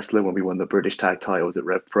style wrestler. When we won the British tag titles at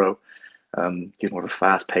Rev Pro, he's more of a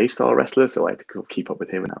fast-paced style wrestler, so I had to keep up with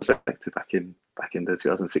him in that respect back in the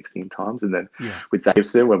 2016 times. And then with Zach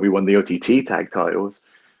Gibson, when we won the OTT tag titles,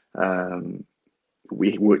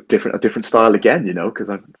 we were a different style again, you know, because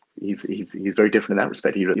he's very different in that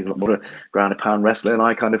respect. He's a lot more a ground and pound wrestler, and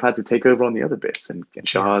I kind of had to take over on the other bits. And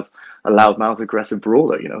Shah's a loudmouth, aggressive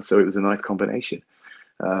brawler, you know, so it was a nice combination.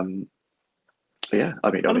 Yeah,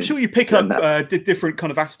 I'm sure you pick up different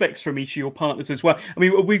kind of aspects from each of your partners as well. I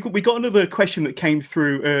mean, we got another question that came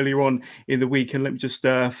through earlier on in the week, and let me just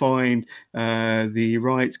find the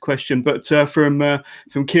right question. But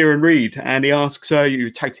from Kieran Reid, and he asks,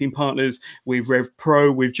 "You tag team partners with Rev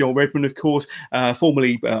Pro, with Joel Redmond, of course,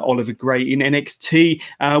 formerly Oliver Gray in NXT.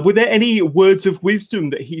 Were there any words of wisdom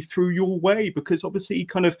that he threw your way? Because obviously he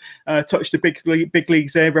kind of touched the big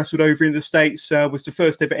leagues there, wrestled over in the States, was the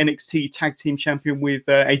first ever NXT tag team champion with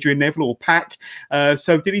Adrian Neville or Pac.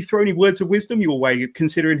 So did he throw any words of wisdom your way,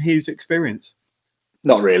 considering his experience?"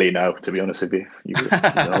 Not really, no, to be honest with you. You're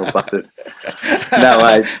a bastard. No,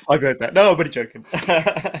 I've heard that. No, I'm only joking.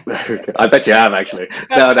 I bet you have, actually.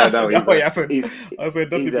 No. I haven't. I've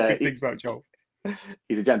heard nothing but good things about Joel.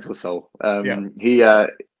 He's a gentle soul. He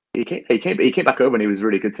came back over and he was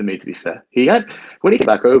really good to me, to be fair. When he came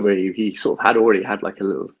back over, he sort of already had like a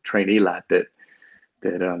little trainee lad that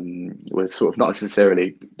was sort of not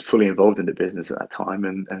necessarily fully involved in the business at that time,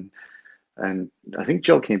 and I think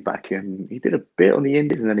Joel came back and he did a bit on the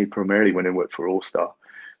indies, and then he primarily went and worked for All Star,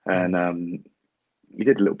 and he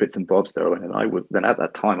did little bits and bobs though. And then at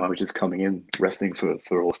that time I was just coming in wrestling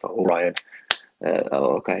for All Star or Ryan.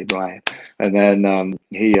 Brian, and then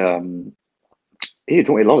he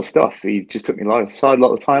taught me a lot of stuff. He just took me aside a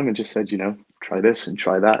lot of the time and just said, you know, try this and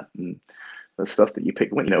try that, and the stuff that you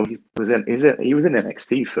pick. You know, he was in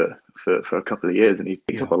NXT for a couple of years, and he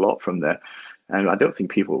picked up a lot from there. And I don't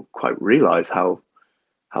think people quite realize how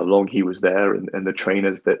long he was there and the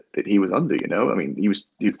trainers that he was under. You know, I mean, he was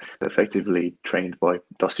effectively trained by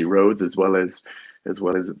Dusty Rhodes as well as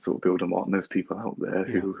sort of Bill DeMott and those people out there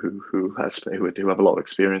who have a lot of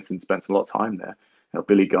experience and spent a lot of time there. You know,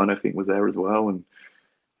 Billy Gunn, I think, was there as well, and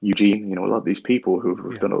Eugene, you know, a lot of these people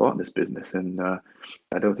who've done a lot in this business, and I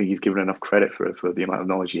don't think he's given enough credit for the amount of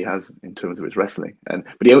knowledge he has in terms of his wrestling.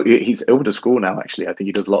 But he's over to school now. Actually, I think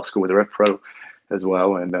he does a lot of school with the Rev Pro as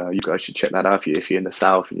well, and you guys should check that out. If you're in the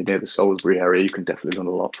South and you're near the Salisbury area, you can definitely learn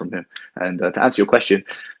a lot from him. And to answer your question,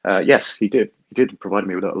 yes, he did. He did provide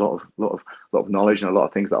me with a lot of knowledge and a lot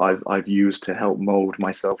of things that I've used to help mold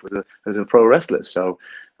myself as a pro wrestler. So,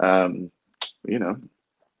 you know.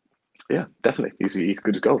 Yeah, definitely. He's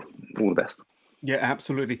good as gold. All the best. Yeah,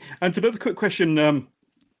 absolutely. And another quick question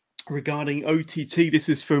regarding OTT. This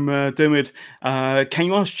is from Dermot. Can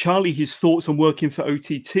you ask Charlie his thoughts on working for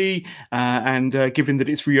OTT? And given that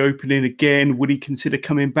it's reopening again, would he consider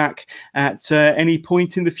coming back at any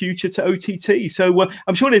point in the future to OTT? So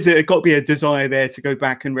I'm sure there's got to be a desire there to go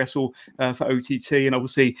back and wrestle for OTT. And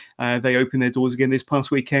obviously, they opened their doors again this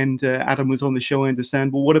past weekend. Adam was on the show, I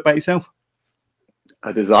understand. But what about yourself?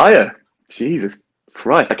 A desire? Jesus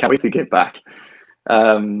Christ, I can't wait to get back.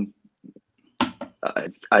 If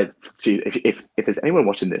there's anyone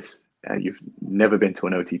watching this and you've never been to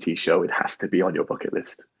an OTT show, it has to be on your bucket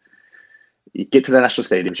list. You get to the National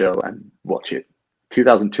Stadium show and watch it.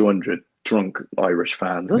 2,200 drunk Irish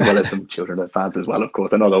fans, as well as some children and fans as well, of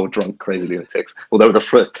course. They're not all drunk, crazy lunatics, although the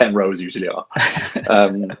first 10 rows usually are.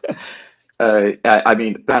 I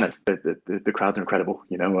mean, banners, the crowds are incredible,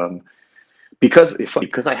 you know. Because it's funny,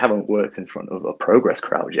 because I haven't worked in front of a Progress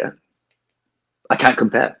crowd yet, I can't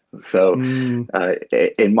compare. So in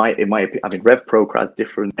my opinion, I mean, Rev Pro crowd's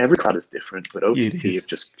different. Every crowd is different, but OTT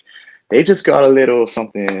they just got a little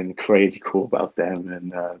something crazy cool about them,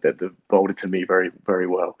 and that they've molded to me very, very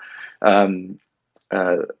well. You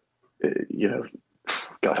know,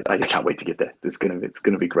 God, I can't wait to get there. It's gonna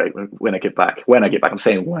be great when I get back. When I get back, I'm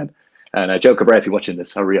saying when. And Joe Cabrera, if you're watching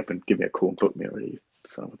this, hurry up and give me a call and book me already.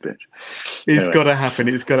 Son of a bitch. It's got to happen.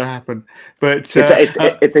 It's got to happen. But it's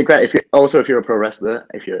a great. If you're a pro wrestler,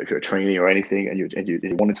 if you're a trainee or anything, and you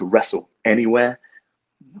wanted to wrestle anywhere,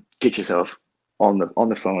 get yourself on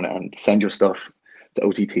the phone and send your stuff to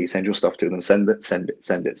OTT, send your stuff to them, send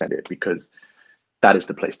it, because that is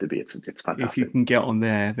the place to be. It's fantastic. If you can get on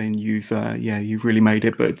there, then you've really made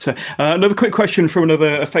it. But another quick question from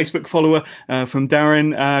another Facebook follower, from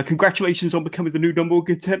Darren. Congratulations on becoming the new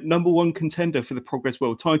number one contender for the Progress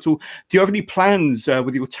World title. Do you have any plans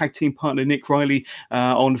with your tag team partner Nick Riley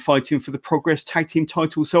on fighting for the Progress tag team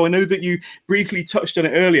title? So I know that you briefly touched on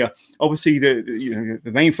it earlier. Obviously, the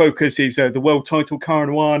main focus is the world title, Cara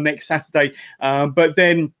Noir, next Saturday. But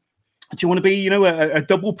then, do you want to be, a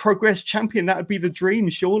double Progress champion? That would be the dream,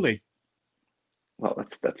 surely. Well,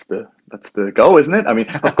 that's the goal, isn't it? I mean,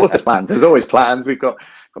 of course, there's plans. There's always plans. We've got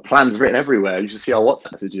plans written everywhere. You should see our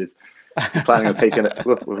WhatsApp messages. We're planning on taking it.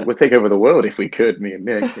 We'll take over the world if we could, me and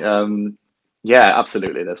Nick. Yeah,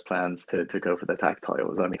 absolutely. There's plans to go for the tag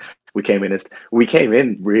titles. I mean, we came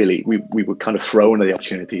in really. We were kind of thrown the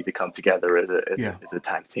opportunity to come together as a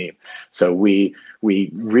tag team. So we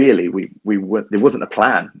really there wasn't a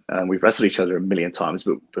plan. We've wrestled each other a million times,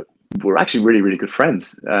 but we're actually really, really good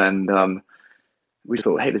friends. And we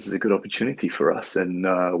thought, hey, this is a good opportunity for us. And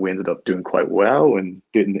we ended up doing quite well and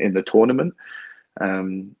did in the tournament.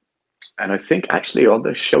 And I think actually on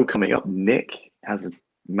the show coming up, Nick has a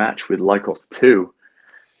match with Lycos 2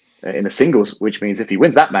 in a singles, which means if he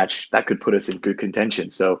wins that match, that could put us in good contention.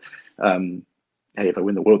 So, hey, if I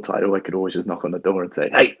win the world title, I could always just knock on the door and say,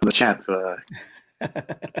 "Hey, I'm the champ.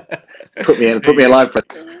 Put me in line for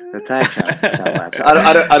the tag champ match."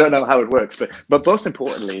 I don't know how it works, but most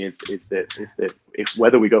importantly is that if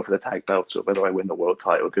whether we go for the tag belts or whether I win the world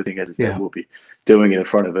title, the good thing is that we'll be doing it in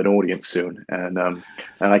front of an audience soon, and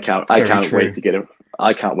I can't wait to get in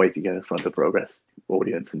front of the Progress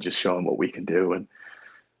audience and just show them what we can do, and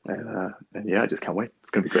yeah, I just can't wait.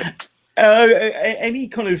 It's gonna be great. Any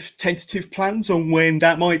kind of tentative plans on when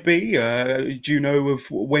that might be? Do you know of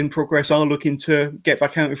when Progress are looking to get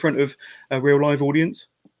back out in front of a real live audience?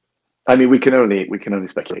 I mean, we can only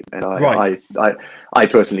speculate, and I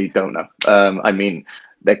personally don't know. I mean,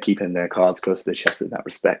 they're keeping their cards close to their chest in that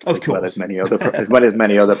respect, as well as many other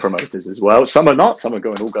promoters as well. Some are not. Some are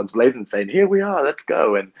going all guns blazing, saying, "Here we are, let's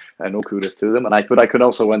go," and all kudos to them. But I could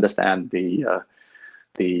also understand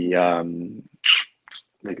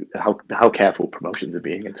how careful promotions are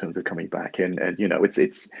being in terms of coming back, and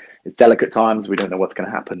it's delicate times. We don't know what's going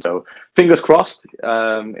to happen, so fingers crossed.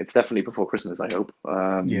 It's definitely before Christmas, I hope.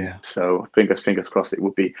 So fingers crossed. It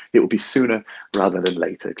will be sooner rather than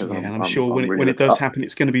later. And I'm sure when it does happen,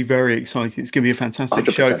 it's going to be very exciting. It's going to be a fantastic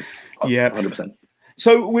 100%, show. Yeah, 100%.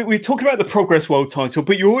 So we're talking about the Progress World title,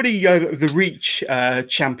 but you're already the Reach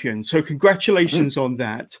champion. So congratulations on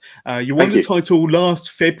that. You won the title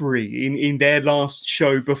last February in their last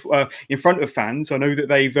show in front of fans. I know that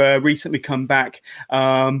they've recently come back,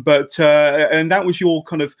 but that was your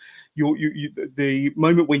kind of the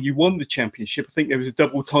moment when you won the championship. I think there was a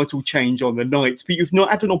double title change on the night, but you've not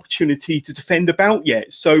had an opportunity to defend the belt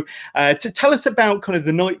yet. So to tell us about kind of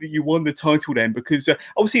the night that you won the title then, because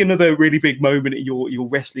obviously another really big moment in your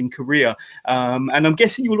wrestling career. And I'm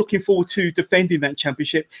guessing you're looking forward to defending that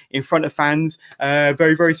championship in front of fans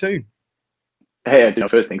very, very soon. Hey,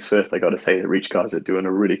 first things first, I got to say the Reach guys are doing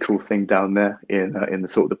a really cool thing down there in the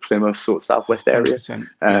sort of the Plymouth sort of southwest area,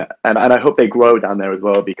 and I hope they grow down there as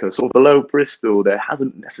well, because sort of below Bristol there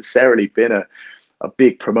hasn't necessarily been a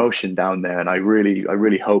big promotion down there, and I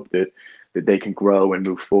really hope that they can grow and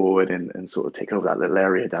move forward and sort of take over that little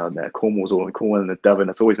area down there. Cornwall and the Devon,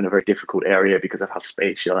 it's always been a very difficult area because of how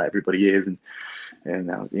spatial everybody is, and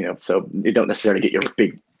so you don't necessarily get your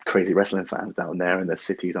big crazy wrestling fans down there, and the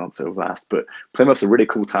cities aren't so vast. But Plymouth's a really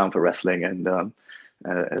cool town for wrestling, and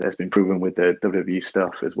that's been proven with the WWE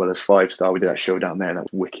stuff, as well as 5 Star. We did that show down there, and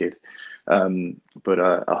that was wicked.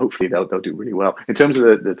 But hopefully they'll do really well. In terms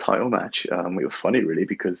of the title match, it was funny really,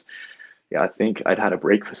 because I think I'd had a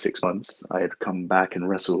break for 6 months. I had come back and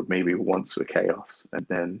wrestled maybe once with Chaos, and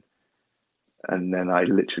then I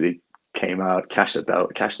literally came out, cashed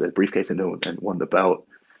the briefcase and won the belt.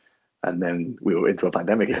 And then we were into a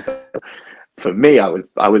pandemic. So for me, I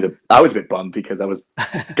was a bit bummed, because I was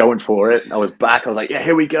going for it. I was back. I was like, yeah,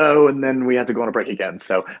 here we go. And then we had to go on a break again.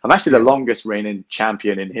 So I'm actually the longest reigning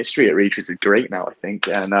champion in history at Reach, which is great now, I think.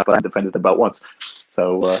 And but I defended the belt once.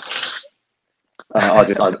 So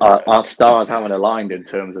our stars haven't aligned in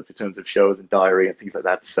terms of shows and diary and things like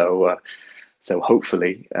that. So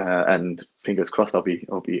hopefully, and fingers crossed, I'll be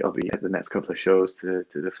at the next couple of shows to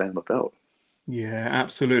defend my belt. Yeah,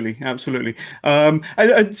 absolutely, absolutely. I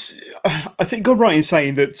think I'm right in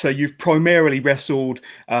saying that you've primarily wrestled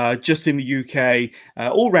just in the UK,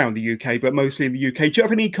 all around the UK, but mostly in the UK. Do you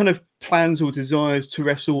have any kind of plans or desires to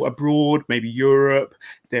wrestle abroad, maybe Europe,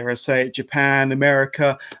 dare I say it, Japan,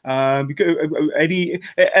 America? Has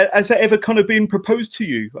that ever kind of been proposed to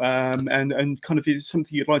you, and kind of is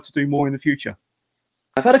something you'd like to do more in the future?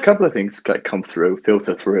 I've had a couple of things come through,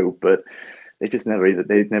 filter through, but they just never either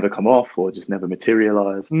they've never come off or just never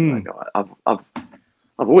materialized. Like Mm, I've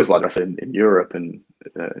always wanted to wrestle in Europe and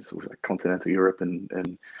sort of like continental Europe and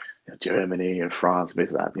you know, Germany and France,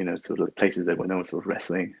 basically that, you know, sort of places that were known sort of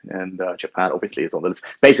wrestling. And Japan obviously is on the list.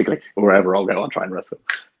 Basically, wherever I'll go, I'll try and wrestle.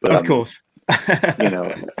 But of course. you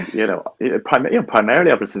know,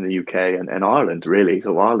 primarily I've wrestled in the UK and Ireland really.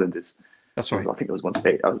 So Ireland is, That's was, right. I think it was one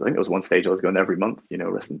stage. I think it was one stage I was going every month. You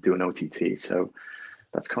know, wrestling, doing OTT. So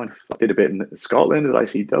that's kind of, I did a bit in Scotland at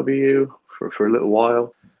ICW for a little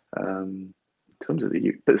while. In terms of the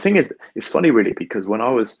U, but the thing is, it's funny really because when I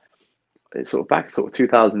was sort of back sort of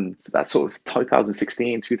 2000, that sort of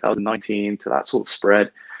 2016, 2019 to that sort of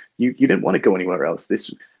spread, you didn't want to go anywhere else.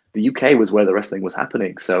 The UK was where the wrestling was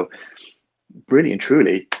happening. So really and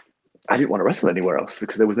truly, I didn't want to wrestle anywhere else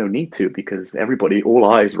because there was no need to because everybody,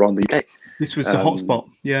 all eyes were on the UK. This was the Um, hotspot.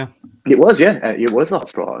 Yeah. it was, yeah, it was the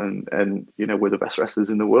hotspot, and you know we're the best wrestlers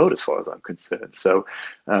in the world as far as I'm concerned. So,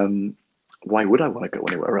 why would I want to go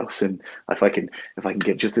anywhere else? And if I can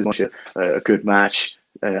get just as much a good match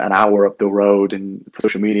an hour up the road and for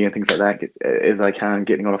social media and things like that as I can,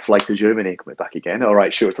 getting on a flight to Germany and coming back again. All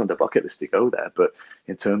right, sure, it's on the bucket list to go there, but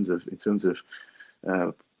in terms of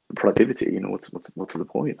uh, productivity, you know, what's the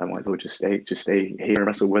point? I might as well just stay here and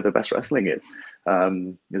wrestle where the best wrestling is.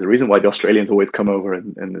 There's a reason why the Australians always come over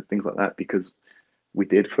and things like that because we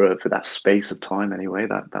did for that space of time anyway.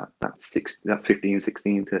 That 15,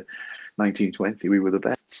 16 to 19, 20, we were the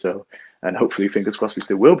best. So, and hopefully, fingers crossed, we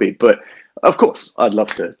still will be. But of course, I'd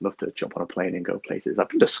love to jump on a plane and go places. I've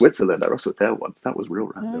been to Switzerland. I wrestled there once. That was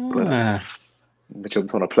real random. But Ah, I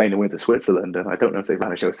jumped on a plane and went to Switzerland, and I don't know if they've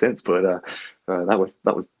ran a show since. But that was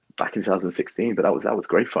back in 2016. But that was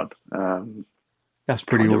great fun. that's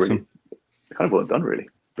pretty Kind of really, awesome. kind of well done, really.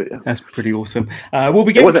 But yeah, That's pretty awesome. We'll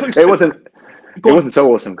be it getting wasn't. close It to. wasn't. It Go on. wasn't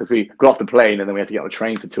so awesome because we got off the plane and then we had to get on a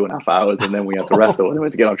train for 2.5 hours and then we had to wrestle and then we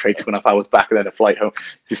had to get on a train 2.5 hours back and then a flight home.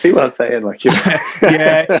 Do you see what I'm saying? Like, you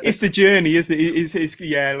Yeah, know. it's the journey, isn't it? It's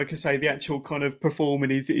yeah, like I say, the actual kind of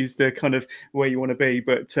performing is the kind of where you want to be,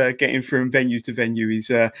 but getting from venue to venue is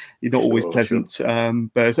not always Sure, sure. pleasant.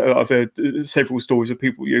 But I've heard several stories of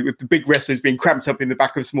people, with the big wrestlers being cramped up in the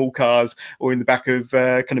back of small cars or in the back of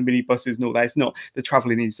kind of mini buses and all that. It's not, the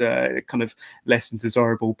traveling is kind of less than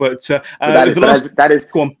desirable. But But that is, the but last, that is,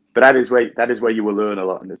 go on. but that is where you will learn a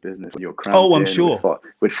lot in this business when you're Oh, cramped I'm in with sure.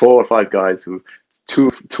 four or five guys who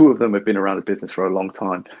two of them have been around the business for a long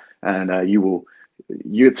time, and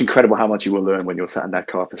it's incredible how much you will learn when you're sat in that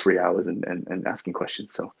car for 3 hours and asking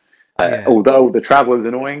questions. So, Yeah. although the travel is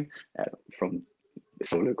annoying, from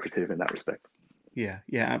it's so lucrative in that respect. Yeah,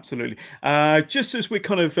 yeah, absolutely. Just as we're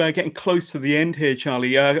kind of getting close to the end here,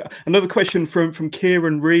 Charlie, another question from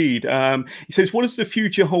Kieran Reed. He says, "What does the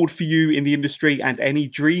future hold for you in the industry, and any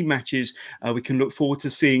dream matches we can look forward to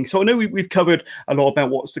seeing?" So I know we've covered a lot about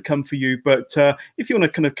what's to come for you, but if you want to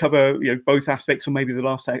kind of cover both aspects, or maybe the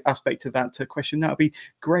last aspect of that question, that would be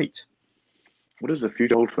great. What does the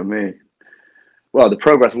future hold for me? Well, the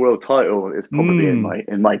Progress World Title is probably in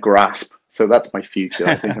Mm. my grasp, so that's my future.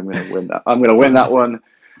 I think I'm going to win that. I'm going to win that Fantastic. one,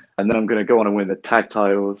 and then I'm going to go on and win the tag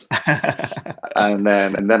titles, and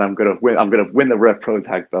then I'm gonna win the Rev Pro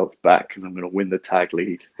tag belts back, and I'm gonna win the tag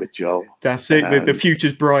league with Joel, That's it. The and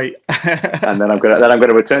future's bright. and then I'm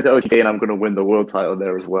gonna return to OTT, and I'm gonna win the world title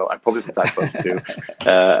there as well. I probably the tag belts too,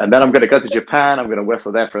 and then I'm gonna go to Japan. I'm gonna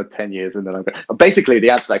wrestle there for 10 years, and then basically the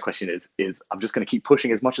answer to that question is I'm just gonna keep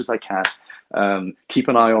pushing as much as I can. Keep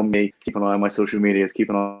an eye on me. Keep an eye on my social medias. Keep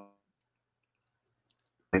an eye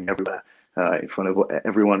everywhere in front of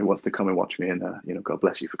everyone who wants to come and watch me. And God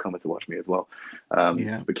bless you for coming to watch me as well.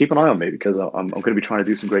 Yeah, But keep an eye on me because I'm going to be trying to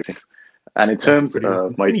do some great things. And in that's terms pretty of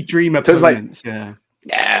awesome. Any dream in terms of my, opponents? Yeah.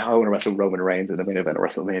 yeah, I want to wrestle Roman Reigns in the main event of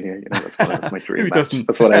WrestleMania. That's my dream Who match. doesn't?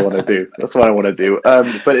 That's what I want to do. That's what I want to do.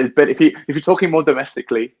 But if you're talking more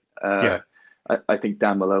domestically, Yeah. I think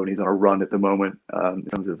Dan Maloney's on a run at the moment in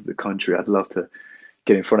terms of the country. I'd love to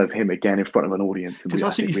get in front of him again, in front of an audience. And Because I I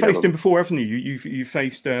think think you we'd have faced a him before, haven't you? You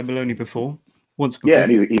faced Maloney before, once yeah,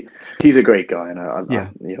 before. and he's a great guy, and Yeah,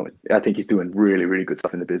 I think he's doing really really good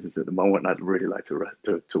stuff in the business at the moment. And I'd really like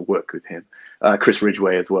to work with him. Chris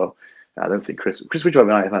Ridgway as well. I don't think Chris Ridgway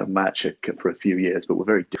and I have had a match for a few years, but we're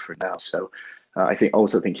very different now. So I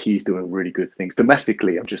think he's doing really good things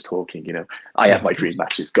domestically. I'm just talking, I Yeah, have my of course. dream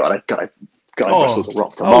matches. Gotta wrestle Oh, The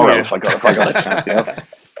Rock oh tomorrow yeah. if I got a chance.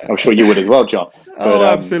 I'm sure you would as well, John. But Oh,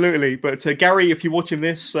 absolutely. But Gary, if you're watching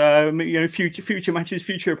this, future matches,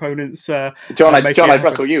 future opponents, make John, it I'd happen.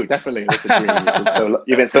 wrestle you definitely. It's a dream.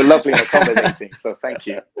 You've been so lovely and accommodating. So thank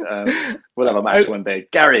you. We'll have a match one day.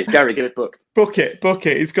 Gary, get it booked. Book it.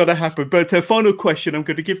 It's got to happen. But final question, I'm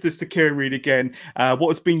going to give this to Kieran Reid again. What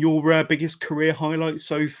has been your biggest career highlight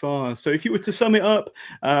so far? So if you were to sum it up,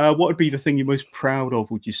 what would be the thing you're most proud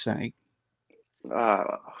of, would you say?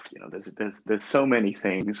 There's so many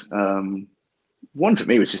things. One for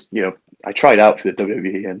me was just, I tried out for the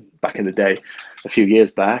WWE and back in the day, a few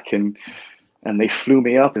years back, and they flew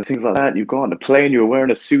me up and things like that. You go on a plane, you were wearing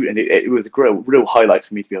a suit, and it was a real highlight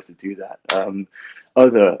for me to be able to do that.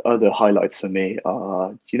 Other highlights for me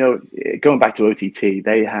are, going back to OTT,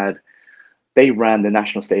 they ran the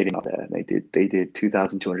National Stadium out there. And they did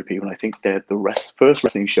 2,200 people, and I think they're the first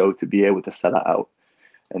wrestling show to be able to sell it out.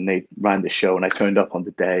 And they ran the show, and I turned up on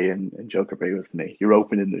the day, and Joe Cabrillo was to me, "You're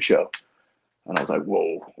opening the show," and I was like,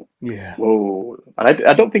 "Whoa, Yeah. whoa!" And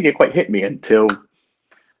I don't think it quite hit me until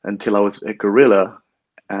I was at Gorilla,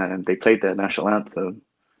 and they played their national anthem,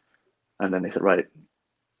 and then they said, "Right,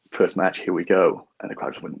 first match, here we go," and the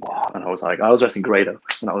crowd just went, "Wow!" And I was wrestling Grado,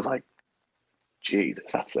 and I was like, "Jesus,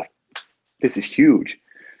 this is huge,"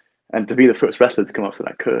 and to be the first wrestler to come up to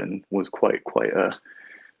that curtain was quite a.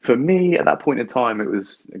 For me, at that point in time, it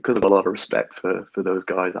was because of a lot of respect for those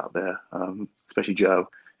guys out there, especially Joe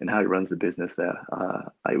and how he runs the business there.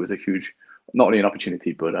 It was a huge, not only an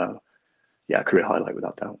opportunity, but a career highlight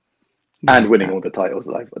without doubt. And winning all the titles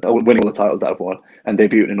that I've won, and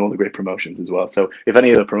debuting in all the great promotions as well. So if any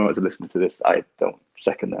of the promoters are listening to this, I don't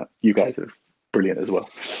second that. You guys are brilliant as well.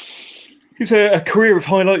 It's a career of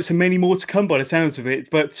highlights and many more to come by the sounds of it.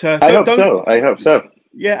 But I hope so.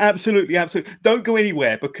 Yeah, absolutely. Don't go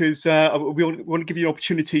anywhere, because we want to give you an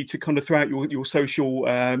opportunity to kind of throw out your social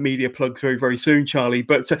media plugs very, very soon, Charlie.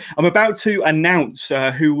 But I'm about to announce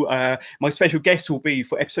who my special guest will be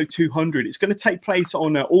for episode 200. It's going to take place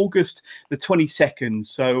on August the 22nd,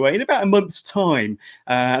 so in about a month's time.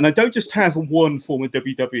 And I don't just have one former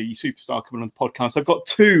WWE superstar coming on the podcast. I've got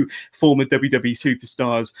two former WWE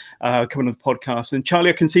superstars coming on the podcast. And Charlie,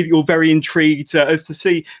 I can see that you're very intrigued as to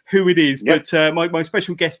see who it is. Yep. But my special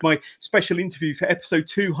guest, my special interview for episode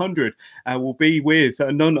 200 will be with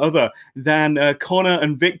none other than Connor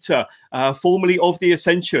and Victor, formerly of The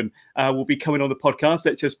Ascension, will be coming on the podcast.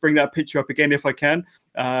 Let's just bring that picture up again if I can.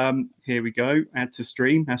 Here we go. Add to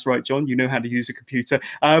stream. That's right, John. You know how to use a computer.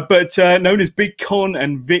 But known as Big Con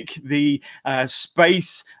and Vic, the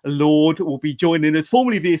Space Lord, will be joining us.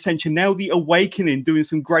 Formerly The Ascension, now The Awakening, doing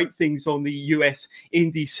some great things on the US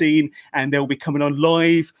indie scene. And they'll be coming on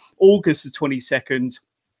live August the 22nd.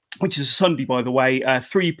 Which is a Sunday, by the way,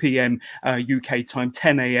 3 p.m. UK time,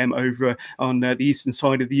 10 a.m. over on the eastern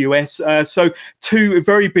side of the US. So two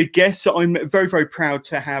very big guests that I'm very, very proud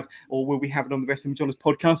to have, or will be having on the Wrestling with John's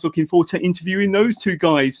podcast. Looking forward to interviewing those two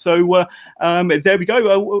guys. So there we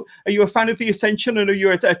go. Are you a fan of The Ascension, and are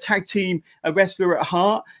you a tag team wrestler at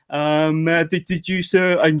heart? Did you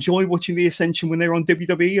enjoy watching The Ascension when they were on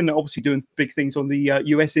WWE, and obviously doing big things on the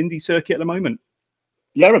US indie circuit at the moment?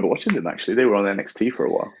 Yeah, I remember watching them, actually. They were on NXT for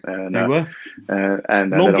a while. And, they were.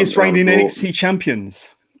 And longest reigning NXT champions.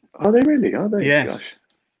 Are they really? Are they? Yes.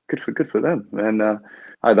 Gosh. Good for them. And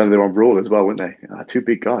I know they were on Raw as well, weren't they? Two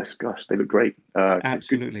big guys. Gosh, they look great.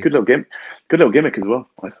 Absolutely. Good little gimmick as well,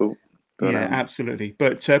 I thought. But, absolutely.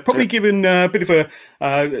 But probably given a bit of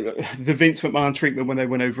the Vince McMahon treatment when they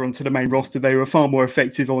went over onto the main roster, they were far more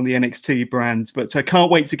effective on the NXT brand. But I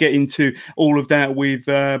can't wait to get into all of that with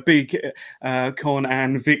Big Con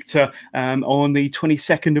and Victor on the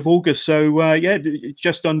 22nd of August. So,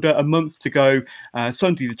 just under a month to go.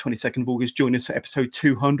 Sunday, the 22nd of August, join us for episode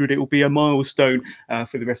 200. It will be a milestone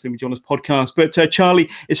for the Wrestling with Jonas podcast. But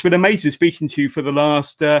Charlie, it's been amazing speaking to you for the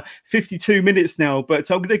last 52 minutes now.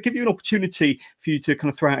 But I'm going to give you an opportunity for you to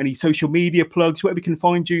kind of throw out any social media plugs, where we can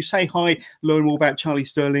find you, say hi, learn more about Charlie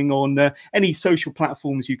Sterling on any social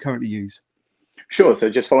platforms you currently use. Sure. So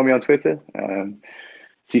just follow me on Twitter,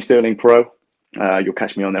 C Sterling Pro. You'll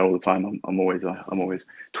catch me on there all the time. I'm always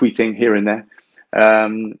tweeting here and there.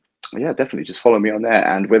 Definitely just follow me on there.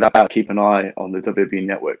 And without doubt, keep an eye on the WWE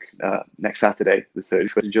Network next Saturday, the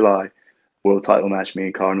 31st of July, world title match, me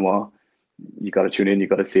and Cara Noir. You got to tune in. You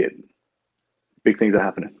got to see it. Big things are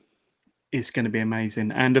happening. It's going to be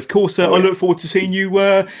amazing. And of course, I look forward to seeing you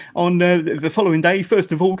on the following day,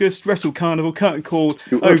 1st of August, Wrestle Carnival, Curtain Call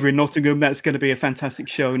over in Nottingham. That's going to be a fantastic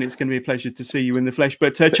show, and it's going to be a pleasure to see you in the flesh.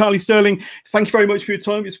 But Charlie Sterling, thank you very much for your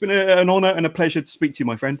time. It's been an honour and a pleasure to speak to you,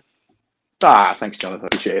 my friend. Thanks, Jonathan. I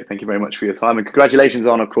appreciate it. Thank you very much for your time. And congratulations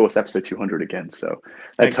on, of course, episode 200 again. So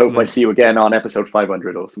let's hope I see you again on episode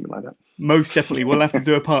 500 or something like that. Most definitely. We'll have to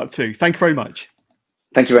do a part 2. Thank you very much.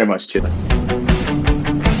 Thank you very much. Cheers.